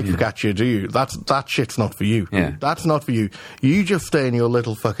 you don't like focaccia, do you? That shit's not for you. Yeah. That's not for you. You just stay in your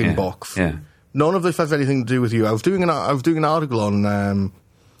little fucking box. Yeah. None of this has anything to do with you. I was doing an article on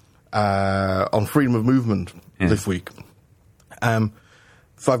freedom of movement this week. So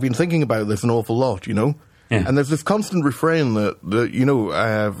I've been thinking about this an awful lot, you know. Yeah. And there's this constant refrain that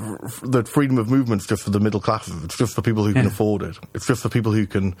freedom of movement's just for the middle classes. It's just for people who can afford it. It's just for people who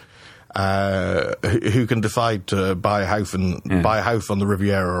can decide to buy a house buy a house on the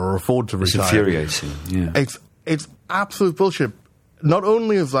Riviera or afford to retire. It's infuriating. Yeah. It's absolute bullshit. Not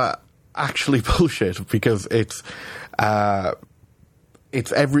only is that actually bullshit, because it's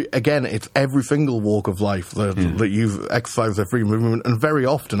every single walk of life that you've exercised their freedom of movement, and very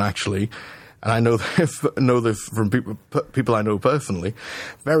often actually. And I know this from people I know personally.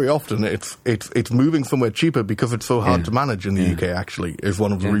 Very often, it's moving somewhere cheaper because it's so hard to manage in the UK. Actually, is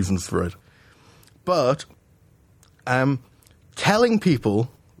one of the reasons for it. But telling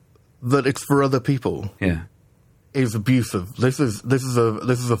people that it's for other people is abusive. This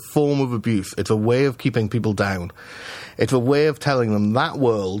is a form of abuse. It's a way of keeping people down. It's a way of telling them that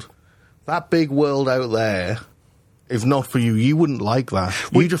world, that big world out there, is not for you. You wouldn't like that.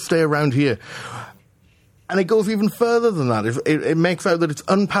 You just stay around here. And it goes even further than that. It makes out that it's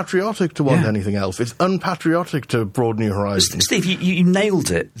unpatriotic to want anything else. It's unpatriotic to broaden your horizons. Steve, you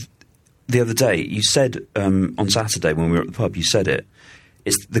nailed it the other day. You said on Saturday when we were at the pub, you said it.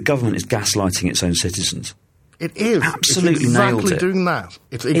 It's the government is gaslighting its own citizens. It is. Absolutely it's exactly nailed it. Doing that.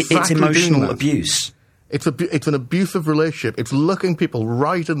 It's exactly it's emotional doing that. abuse. It's an abusive relationship. It's looking people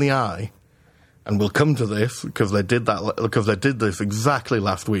right in the eye. And we'll come to this because they did this exactly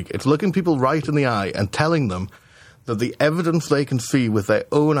last week. It's looking people right in the eye and telling them that the evidence they can see with their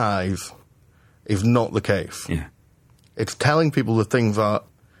own eyes is not the case. Yeah. It's telling people that things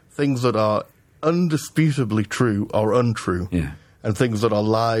that are undisputably true are untrue. Yeah. And things that are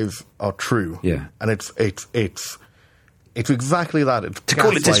lies are true. Yeah. And it's exactly that. It's to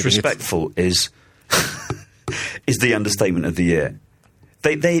call it gaslighting. disrespectful is the understatement of the year.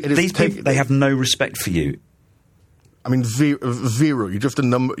 These people, they have no respect for you. I mean, zero. You're just a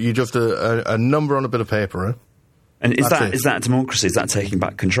number. You're just a number on a bit of paper. Eh? And is that democracy? Is that taking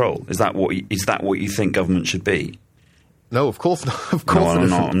back control? Is that what you think government should be? No, of course not. Of course no, it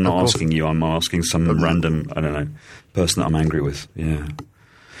isn't. I'm not asking you. I'm asking some random, I don't know, person that I'm angry with. Yeah.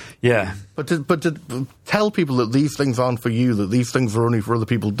 Yeah. But to tell people that these things aren't for you, that these things are only for other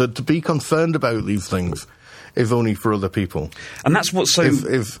people, that to be concerned about these things is only for other people. And that's what's so...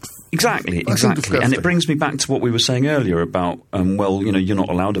 Exactly. Disgusting. And it brings me back to what we were saying earlier about, you're not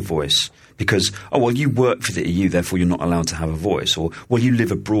allowed a voice because, you work for the EU, therefore you're not allowed to have a voice. Or, you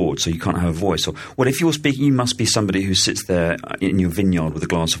live abroad, so you can't have a voice. Or, if you're speaking, you must be somebody who sits there in your vineyard with a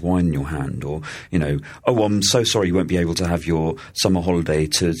glass of wine in your hand. Or, I'm so sorry you won't be able to have your summer holiday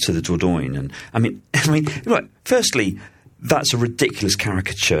to the Dordogne. And, I mean, look, firstly, that's a ridiculous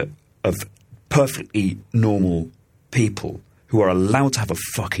caricature of perfectly normal people who are allowed to have a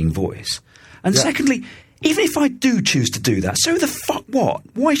fucking voice. And secondly, even if I do choose to do that, so the fuck what?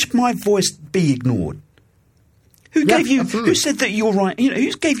 Why should my voice be ignored? Who gave you? Absolutely. Who said that you're right?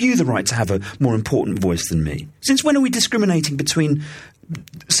 Who gave you the right to have a more important voice than me? Since when are we discriminating between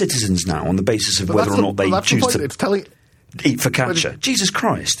citizens now on the basis of whether or not they choose to eat focaccia? Jesus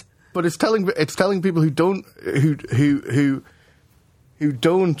Christ! But it's telling people who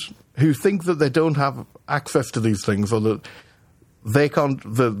think that they don't have access to these things, or that they can't.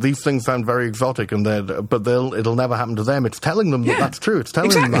 These things sound very exotic, it'll never happen to them. It's telling them that that's true. It's telling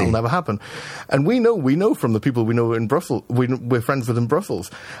them that'll never happen. And we know from the people we know in Brussels. We're friends with in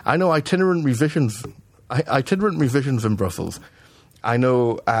Brussels. I know itinerant musicians in Brussels. I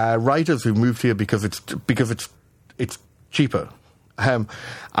know writers who moved here because it's cheaper.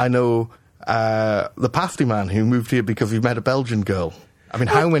 I know the pasty man who moved here because he met a Belgian girl. I mean,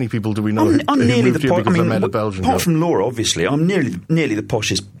 how many people do we know who moved here because they met a Belgian girl? Apart from Laura, obviously, I'm nearly the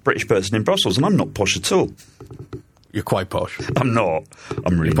poshest British person in Brussels, and I'm not posh at all. You're quite posh. I'm not.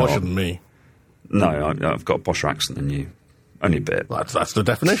 I'm really You're posher not. than me. No, I've got a posher accent than you. Only a bit. That's the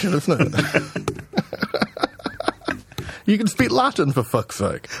definition, isn't it? You can speak Latin, for fuck's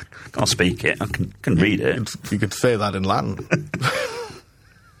sake. Can't speak it. I can read it. You could say that in Latin.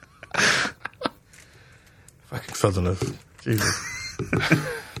 Fucking Southerners. Jesus.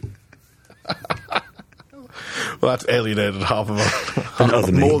 Well, that's alienated half of our...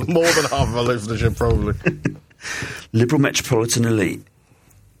 more than half of our listenership, probably. Liberal metropolitan elite.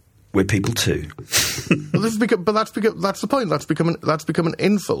 we're people too. But that's the point. That's become an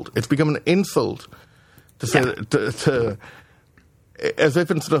insult. It's become an insult to say to as if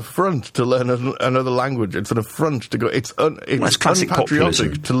it's an affront to learn another language. It's an affront to go. It's classic unpatriotic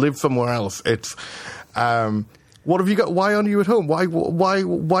populism. to live somewhere else. It's what have you got? Why aren't you at home? Why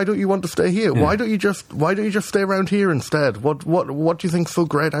don't you want to stay here? Yeah. Why don't you just stay around here instead? What do you think's so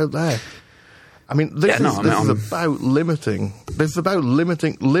great out there? I mean, this is about limiting. This is about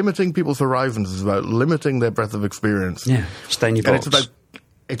limiting people's horizons. It's about limiting their breadth of experience. Yeah, stay in your box. And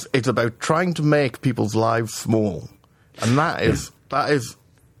it's about trying to make people's lives small, and that is an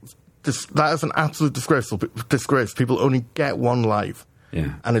absolute disgrace. People only get one life.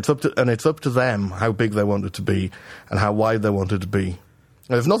 Yeah. And it's up to them how big they want it to be and how wide they want it to be. And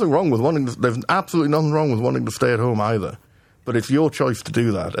there's absolutely nothing wrong with wanting to stay at home either. But it's your choice to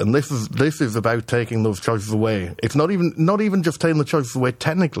do that. And this is about taking those choices away. It's not even just taking the choices away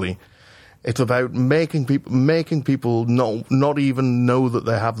technically. It's about making people not even know that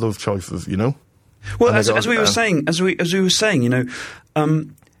they have those choices, you know? Well, as we were saying, you know,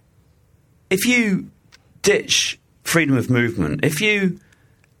 if you ditch freedom of movement, if you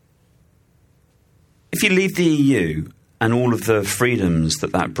leave the EU and all of the freedoms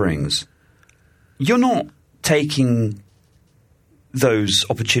that brings, you're not taking those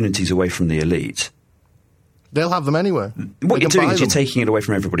opportunities away from the elite. They'll have them anyway. What you're doing is you're taking it away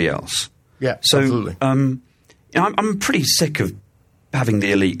from everybody else. Yeah, so, absolutely. I'm pretty sick of having the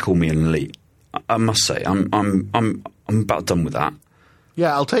elite call me an elite. I must say, I'm about done with that.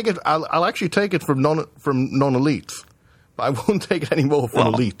 Yeah, I'll take it. I'll actually take it from non-elites, but I won't take it anymore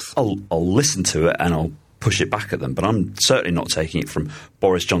from elites. I'll listen to it and I'll push it back at them, but I'm certainly not taking it from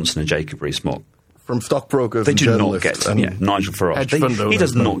Boris Johnson and Jacob Rees-Mogg. From stockbrokers they and do journalists. Not get Nigel Farage. He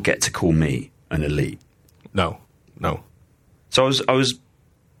does not get to call me an elite. No. So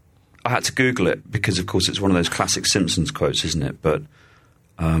I had to Google it because, of course, it's one of those classic Simpsons quotes, isn't it? But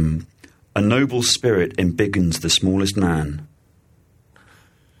a noble spirit embiggens the smallest man,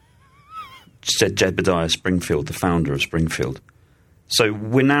 said Jedediah Springfield, the founder of Springfield. So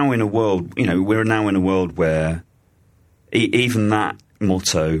we're now in a world, where even that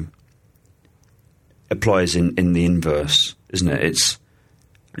motto applies in the inverse, isn't it? It's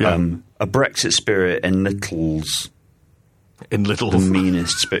a Brexit spirit enlittles the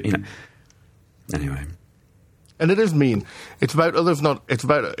meanest spirit. You know. Anyway, and it is mean. It's about others not. It's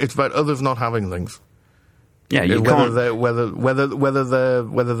about others not having things. Yeah, you whether can't. Whether they're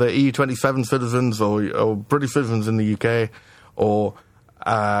EU27 citizens or British citizens in the UK or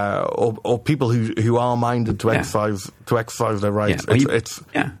people who are minded to exercise their rights.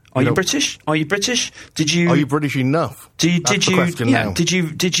 Yeah. Are you British? Are you British? Are you British enough? Did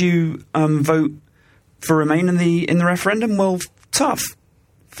you vote for Remain in the referendum? Well, tough.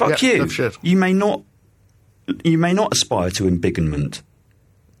 Fuck you. Tough shit. You may not aspire to embiggenment.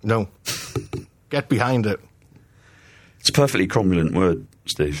 No. Get behind it. It's a perfectly cromulent word,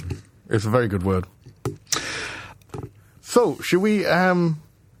 Steve. It's a very good word. So, should we... That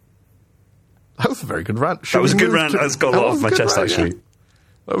was a very good rant. That was a good rant. That's got a lot off my chest, actually. Yeah.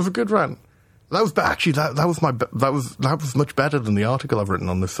 That was a good rant. That was much better than the article I've written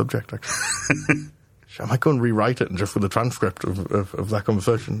on this subject, actually. I might go and rewrite it just for the transcript of that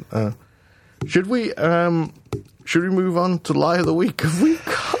conversation. Should we move on to Lie of the Week? Because we've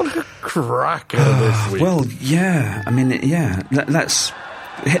got a cracker this week. Well, yeah. I mean, yeah. Let's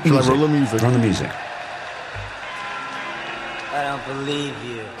hit music. Shall I roll the music? Run the music. I don't believe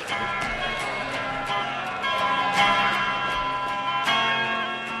you.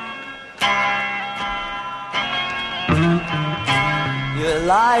 You're a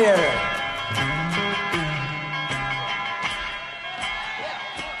liar.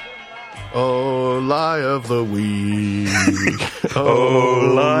 Oh, lie of the week.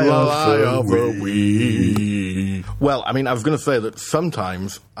 Oh, lie of the week. Well, I mean, I was going to say that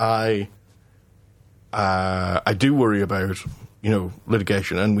sometimes I do worry about,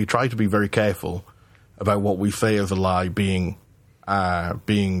 litigation, and we try to be very careful about what we say as a lie being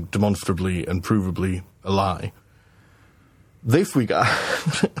demonstrably and provably a lie. This week, I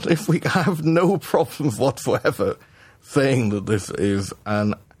have no problems whatsoever saying that this is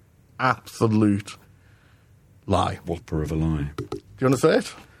an absolute lie. Whopper of a lie. Do you want to say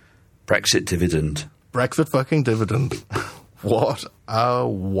it? Brexit dividend. Brexit fucking dividend. What a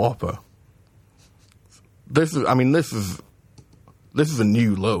whopper. This is a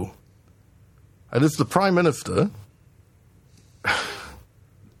new low. And it's the Prime Minister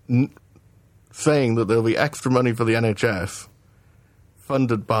saying that there'll be extra money for the NHS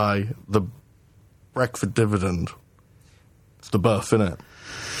funded by the Brexit dividend. It's the bus, isn't it?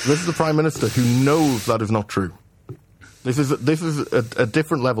 This is the Prime Minister who knows that is not true. This is a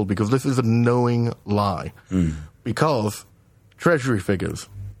different level because this is a knowing lie. Because Treasury figures,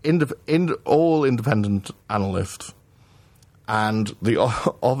 all independent analysts, and the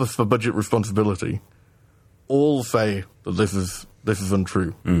Office for Budget Responsibility all say that this is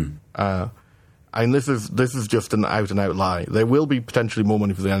untrue. And this is just an out and out lie. There will be potentially more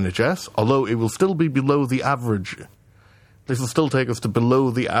money for the NHS, although it will still be below the average. This will still take us to below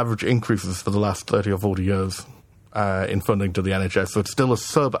the average increases for the last 30 or 40 years in funding to the NHS. So it's still a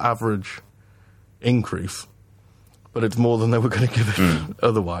sub-average increase, but it's more than they were going to give it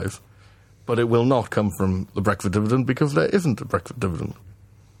otherwise. But it will not come from the Brexit dividend because there isn't a Brexit dividend,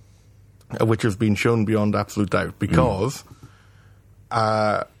 which has been shown beyond absolute doubt because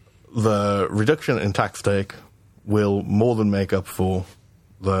the reduction in tax take will more than make up for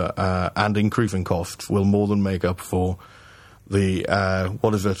and increasing costs will more than make up for the,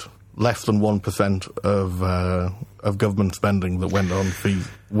 less than 1% of government spending that went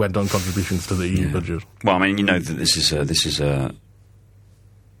on contributions to the EU budget. Well, I mean, you know that this is a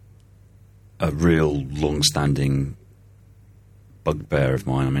real long-standing bugbear of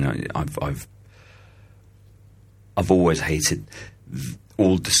mine. I mean, I've always hated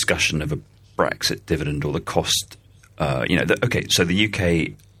all discussion of a Brexit dividend or the cost. So the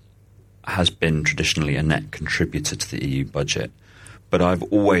UK has been traditionally a net contributor to the EU budget, but I've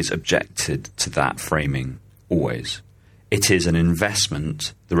always objected to that framing, always. It is an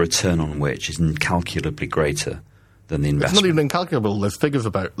investment, the return on which is incalculably greater than the investment. It's not even incalculable. There's figures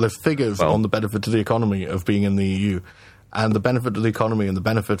on the benefit to the economy of being in the EU, and the benefit to the economy and the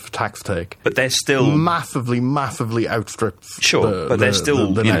benefit for tax take. But they're still massively outstrips. But they're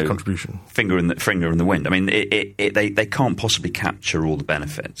still the net contribution. Finger in the wind. I mean, they can't possibly capture all the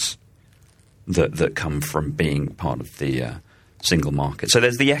benefits that come from being part of the single market. So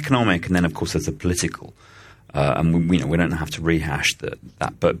there's the economic, and then of course there's the political. And we don't have to rehash that.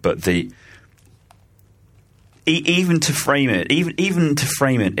 But the even to frame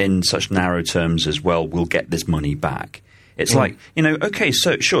it in such narrow terms as, well, we'll get this money back. It's like, okay,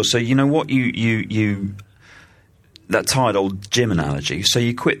 so sure. So you know what, you that tired old gym analogy. So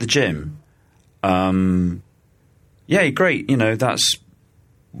you quit the gym. Yeah, great. That's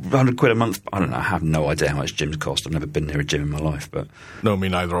 £100 a month. I don't know. I have no idea how much gyms cost. I've never been near a gym in my life, but no, me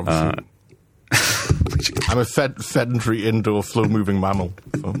neither. Obviously, I'm a sedentary indoor slow-moving mammal.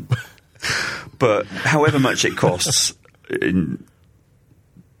 So. But however much it costs, in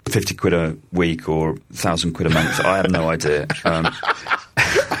 £50 a week or £1,000 a month, I have no idea.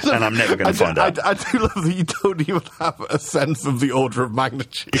 And I'm never going to find out. I do love that you don't even have a sense of the order of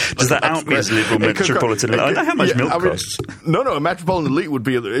magnitude. Does that out me as a liberal metropolitan? I know how much milk costs. No, a metropolitan elite would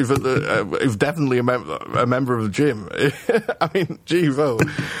be is definitely a member of the gym. I mean, geez, but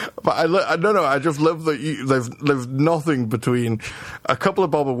I just love that there's nothing between a couple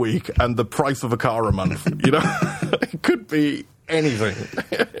of bob a week and the price of a car a month. It could be anything.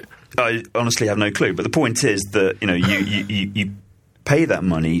 I honestly have no clue. But the point is that you pay that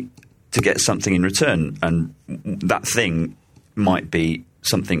money to get something in return, and that thing might be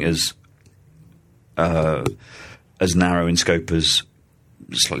something as narrow in scope as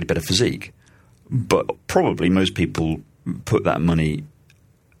slightly better physique. But probably most people put that money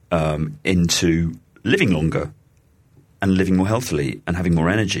into living longer and living more healthily and having more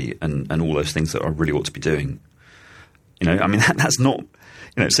energy and all those things that I really ought to be doing. I mean, that's not...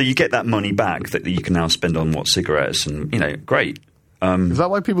 so you get that money back that you can now spend on, cigarettes and, great. Is that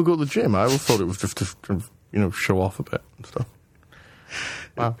why people go to the gym? I always thought it was just to show off a bit and stuff.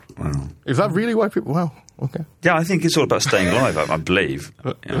 Wow. Is that really why people... Wow, okay. Yeah, I think it's all about staying alive, I believe.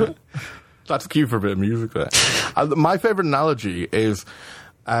 That's cue for a bit of music there. My favourite analogy is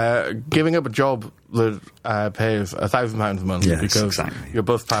giving up a job that pays £1,000 a month because your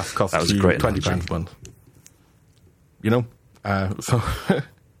bus pass costs you £20 a month.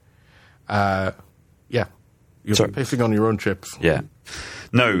 Yeah. You're pissing on your own chips. Yeah.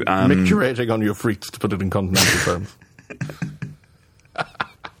 No. Micturating on your freaks, to put it in continental terms.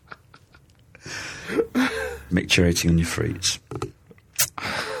 Micturating on your freaks.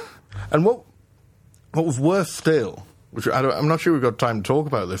 And what was worse still, which I'm not sure we've got time to talk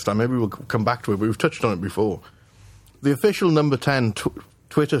about this time, maybe we'll come back to it, but we've touched on it before. The official Number 10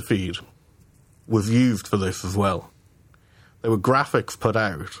 Twitter feed was used for this as well. There were graphics put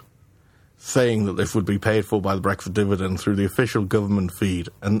out saying that this would be paid for by the Brexit dividend through the official government feed.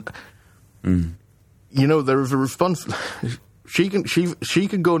 And, there is a response... She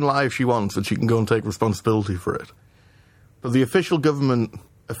can go on live if she wants, and she can go and take responsibility for it. But the official government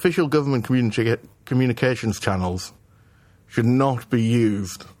communications channels should not be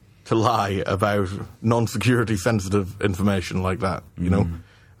used to lie about non-security sensitive information like that. You know,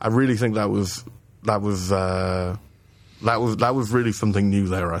 I really think that was really something new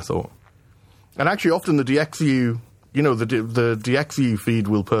there, I thought. And actually, often the DXU, you know, the DXU feed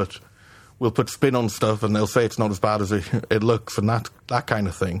will put spin on stuff, and they'll say it's not as bad as it looks, and that kind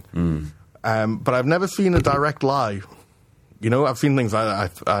of thing. But I've never seen a direct lie. You know, I've seen things I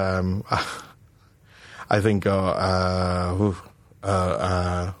think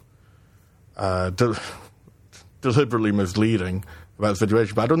deliberately misleading about the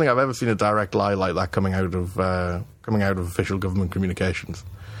situation, but I don't think I've ever seen a direct lie like that coming out of official government communications.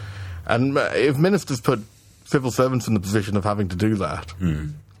 And if ministers put civil servants in the position of having to do that,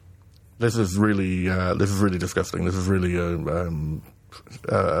 this is really disgusting. This is really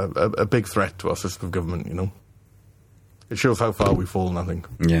a big threat to our system of government. You know, it shows how far we've fallen, I think.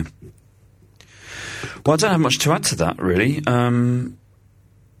 Yeah. Well, I don't have much to add to that, really.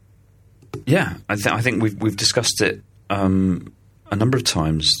 Yeah, I think we've discussed it a number of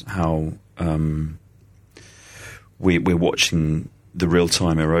times. How we're watching the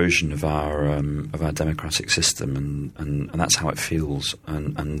real-time erosion of our democratic system, and that's how it feels,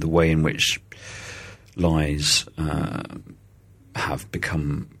 and the way in which lies have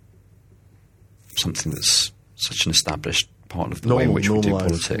become something that's such an established part of the way in which we do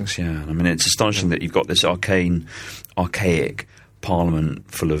politics. Yeah, and I mean, it's astonishing that you've got this archaic parliament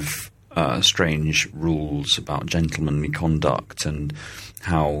full of strange rules about gentlemanly conduct, and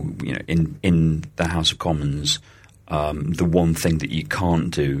how, you know, in the House of Commons, the one thing that you can't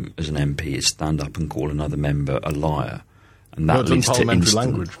do as an MP is stand up and call another member a liar, and that leads to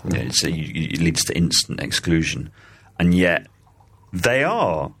instant, it leads to instant exclusion. And yet they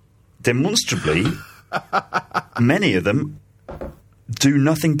are demonstrably many of them do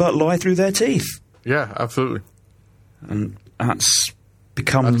nothing but lie through their teeth. Yeah, absolutely. And that's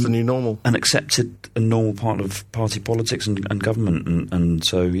become the new normal, an accepted and normal part of party politics and government, and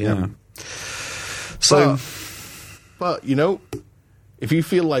so yeah. So, but you know, if you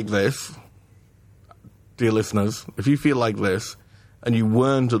feel like this, dear listeners, if you feel like this, and you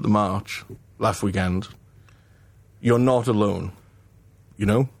weren't at the march last weekend, you're not alone. You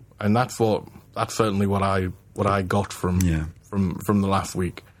know, and that's certainly what I got from the last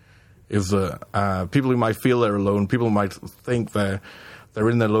week, is that people who might feel they're alone, people who might think they're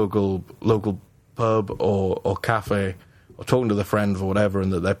in their local pub or cafe or talking to their friends or whatever,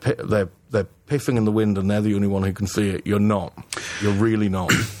 and that they're pissing in the wind and they're the only one who can see it. You're not. You're really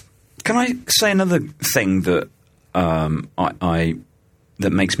not. Can I say another thing that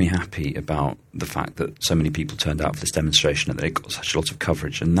that makes me happy about the fact that so many people turned out for this demonstration and that it got such a lot of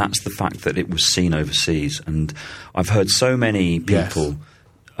coverage, and that's the fact that it was seen overseas. And I've heard so many people,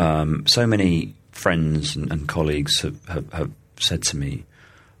 so many friends and colleagues have said to me,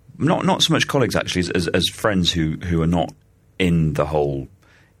 not so much colleagues actually, as friends who are not in the whole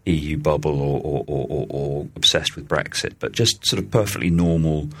EU bubble or obsessed with Brexit, but just sort of perfectly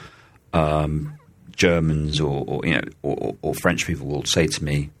normal Germans or French people will say to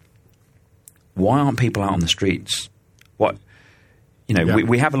me, "Why aren't people out on the streets? What, you know,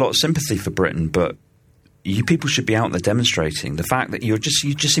 we have a lot of sympathy for Britain, but you people should be out there demonstrating. The fact that you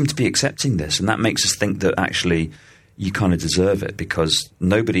just seem to be accepting this, and that makes us think that actually you kind of deserve it, because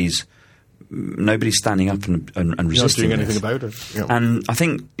nobody's standing up and resisting. Not doing anything about it. Yeah. And I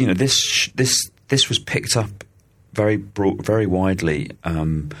think, you know, this was picked up very widely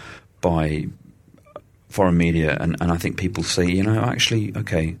by foreign media, and I think people say, you know, actually,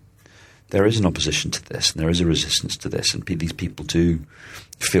 okay, there is an opposition to this, and there is a resistance to this, and these people do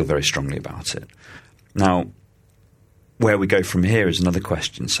feel very strongly about it. Now, where we go from here is another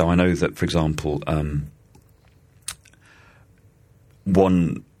question. So I know that, for example,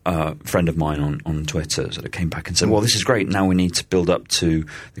 one friend of mine on Twitter sort of came back and said, well, this is great, now we need to build up to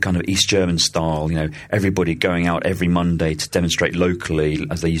the kind of East German style, you know, everybody going out every Monday to demonstrate locally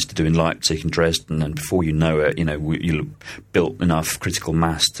as they used to do in Leipzig and Dresden, and before you know it, you know, you built enough critical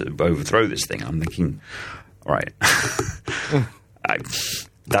mass to overthrow this thing. I'm thinking, all right,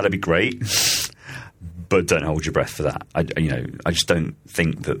 that'd be great, but don't hold your breath for that. I just don't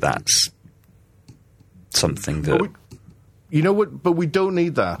think that that's something that... You know what? But we don't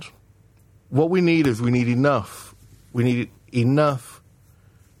need that. What we need is we need enough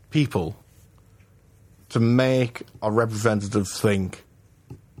people to make our representatives think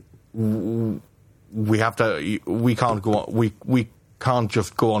we can't go on. We can't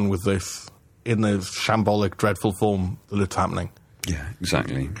just go on with this in the shambolic, dreadful form that it's happening. Yeah,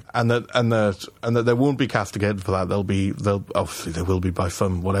 exactly. And that they won't be castigated for that. They'll obviously they will be by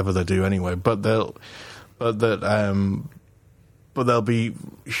some whatever they do anyway. But but there'll be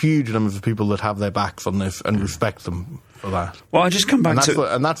huge numbers of people that have their backs on this and respect them for that. Well, I just come back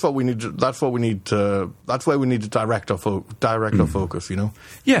to... That's what we need. That's where we need to direct our focus. You know.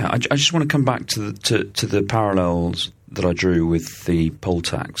 Yeah, I just want to come back to the parallels that I drew with the poll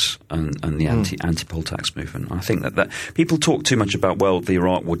tax and the anti-poll tax movement. I think that people talk too much about, well, the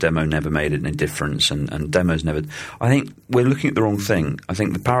Iraq War demo never made any difference and demos never... I think we're looking at the wrong thing. I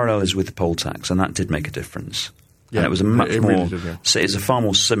think the parallel is with the poll tax, and that did make a difference. Yeah, and it was a much more... Really did, yeah. So it's a far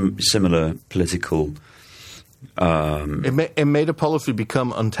more similar political... It made a policy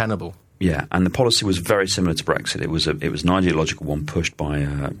become untenable. Yeah, and the policy was very similar to Brexit. It was an ideological one pushed by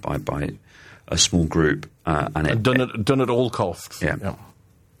a small group, and done at all costs. Yeah.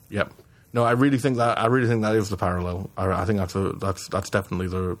 No, I really think that is the parallel. I think that's definitely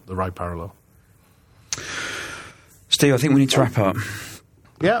the right parallel. Steve, I think we need to wrap up.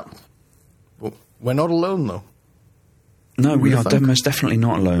 Yeah, well, we're not alone though. No, we are most definitely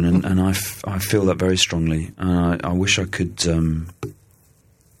not alone, and I feel that very strongly. I wish I could.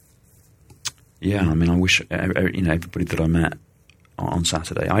 I wish everybody that I met on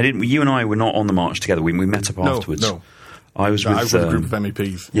Saturday. You and I were not on the march together. We met up afterwards. No. I was with a group of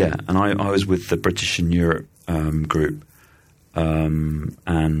MEPs. Yeah, and I was with the British in Europe group,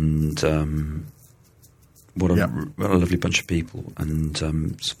 what a lovely bunch of people, and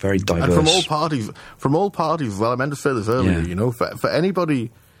it's very diverse. And from all parties. Well, I meant to say this earlier. You know, for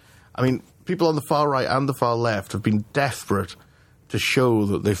anybody, I mean, people on the far right and the far left have been desperate to show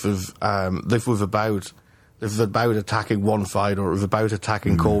that this was about attacking one side, or it was about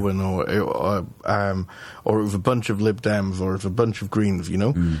attacking Corbyn, or it was a bunch of Lib Dems, or it was a bunch of Greens, you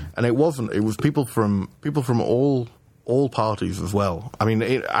know. And it wasn't. It was people from all parties as well. I mean,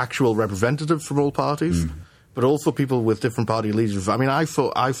 actual representatives from all parties, but also people with different party leaders. I mean, I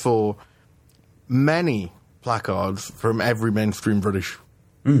saw many placards from every mainstream British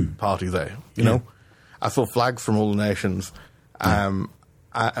party there. You know, I saw flags from all the nations,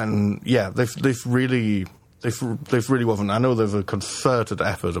 this really wasn't. I know there's a concerted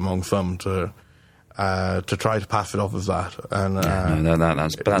effort among some to try to pass it off as that, and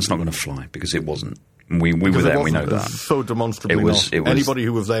that's not going to fly, because it wasn't. We were there. We know that. So demonstrably, it was anybody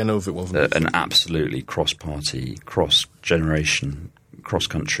who was there knows it wasn't. An absolutely cross-party, cross-generation,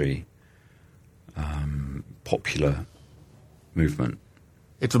 cross-country, popular movement.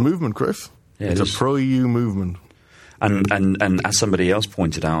 It's a movement, Chris. Yeah, it's a pro-EU movement. And as somebody else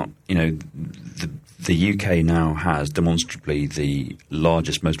pointed out, you know, the UK now has demonstrably the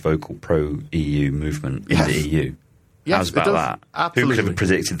largest, most vocal pro-EU movement in the EU. Yes, how's about that? Absolutely. Who could have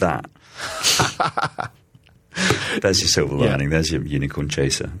predicted that? There's your silver lining. There's your unicorn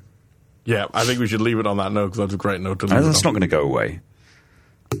chaser. Yeah, I think we should leave it on that note, because that's a great note to leave. That's not going to go away.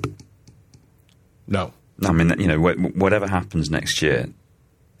 No. I mean, you know, whatever happens next year,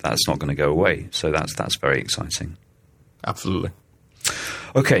 that's not going to go away. So that's very exciting. Absolutely.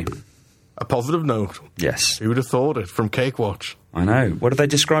 Okay. A positive note. Yes. Who would have thought it? From Cake Watch. I know. What did they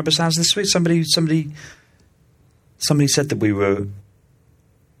describe us as this week? Somebody said that we were...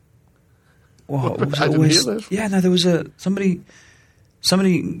 What was I didn't hear this. Yeah, no, there was somebody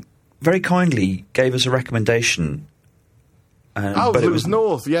very kindly gave us a recommendation. But it was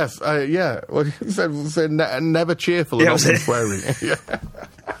North, yes. Yeah. Well, he said never cheerful and often swearing.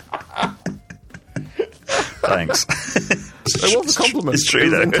 Thanks. It was a compliment. It's true, it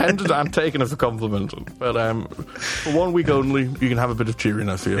was though. intended and taken as a compliment. But for 1 week only, you can have a bit of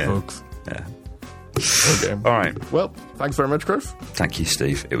cheeriness here, folks. Yeah. Okay. All right. Well, thanks very much, Chris. Thank you,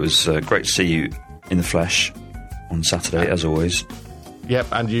 Steve. It was great to see you in the flesh on Saturday, as always. Yep,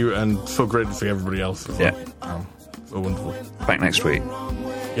 and so great to see everybody else as well. So wonderful. Back next week.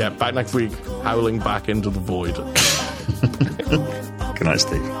 Yeah, back next week, howling back into the void. Good night,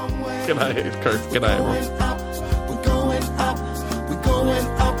 Steve. Good night, Chris. Good night, everyone. We're going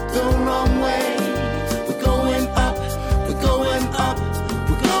up the wrong way. We're going up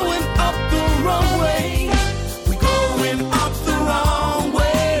the wrong way. We're going up the wrong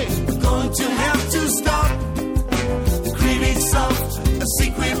way. We're going to have to stop the greedy soft, the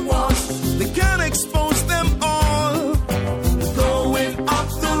secret wars. They can't expose them all. We're going up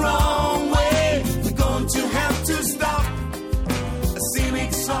the wrong way. We're going to have to stop a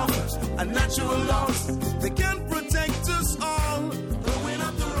scenic soft, a natural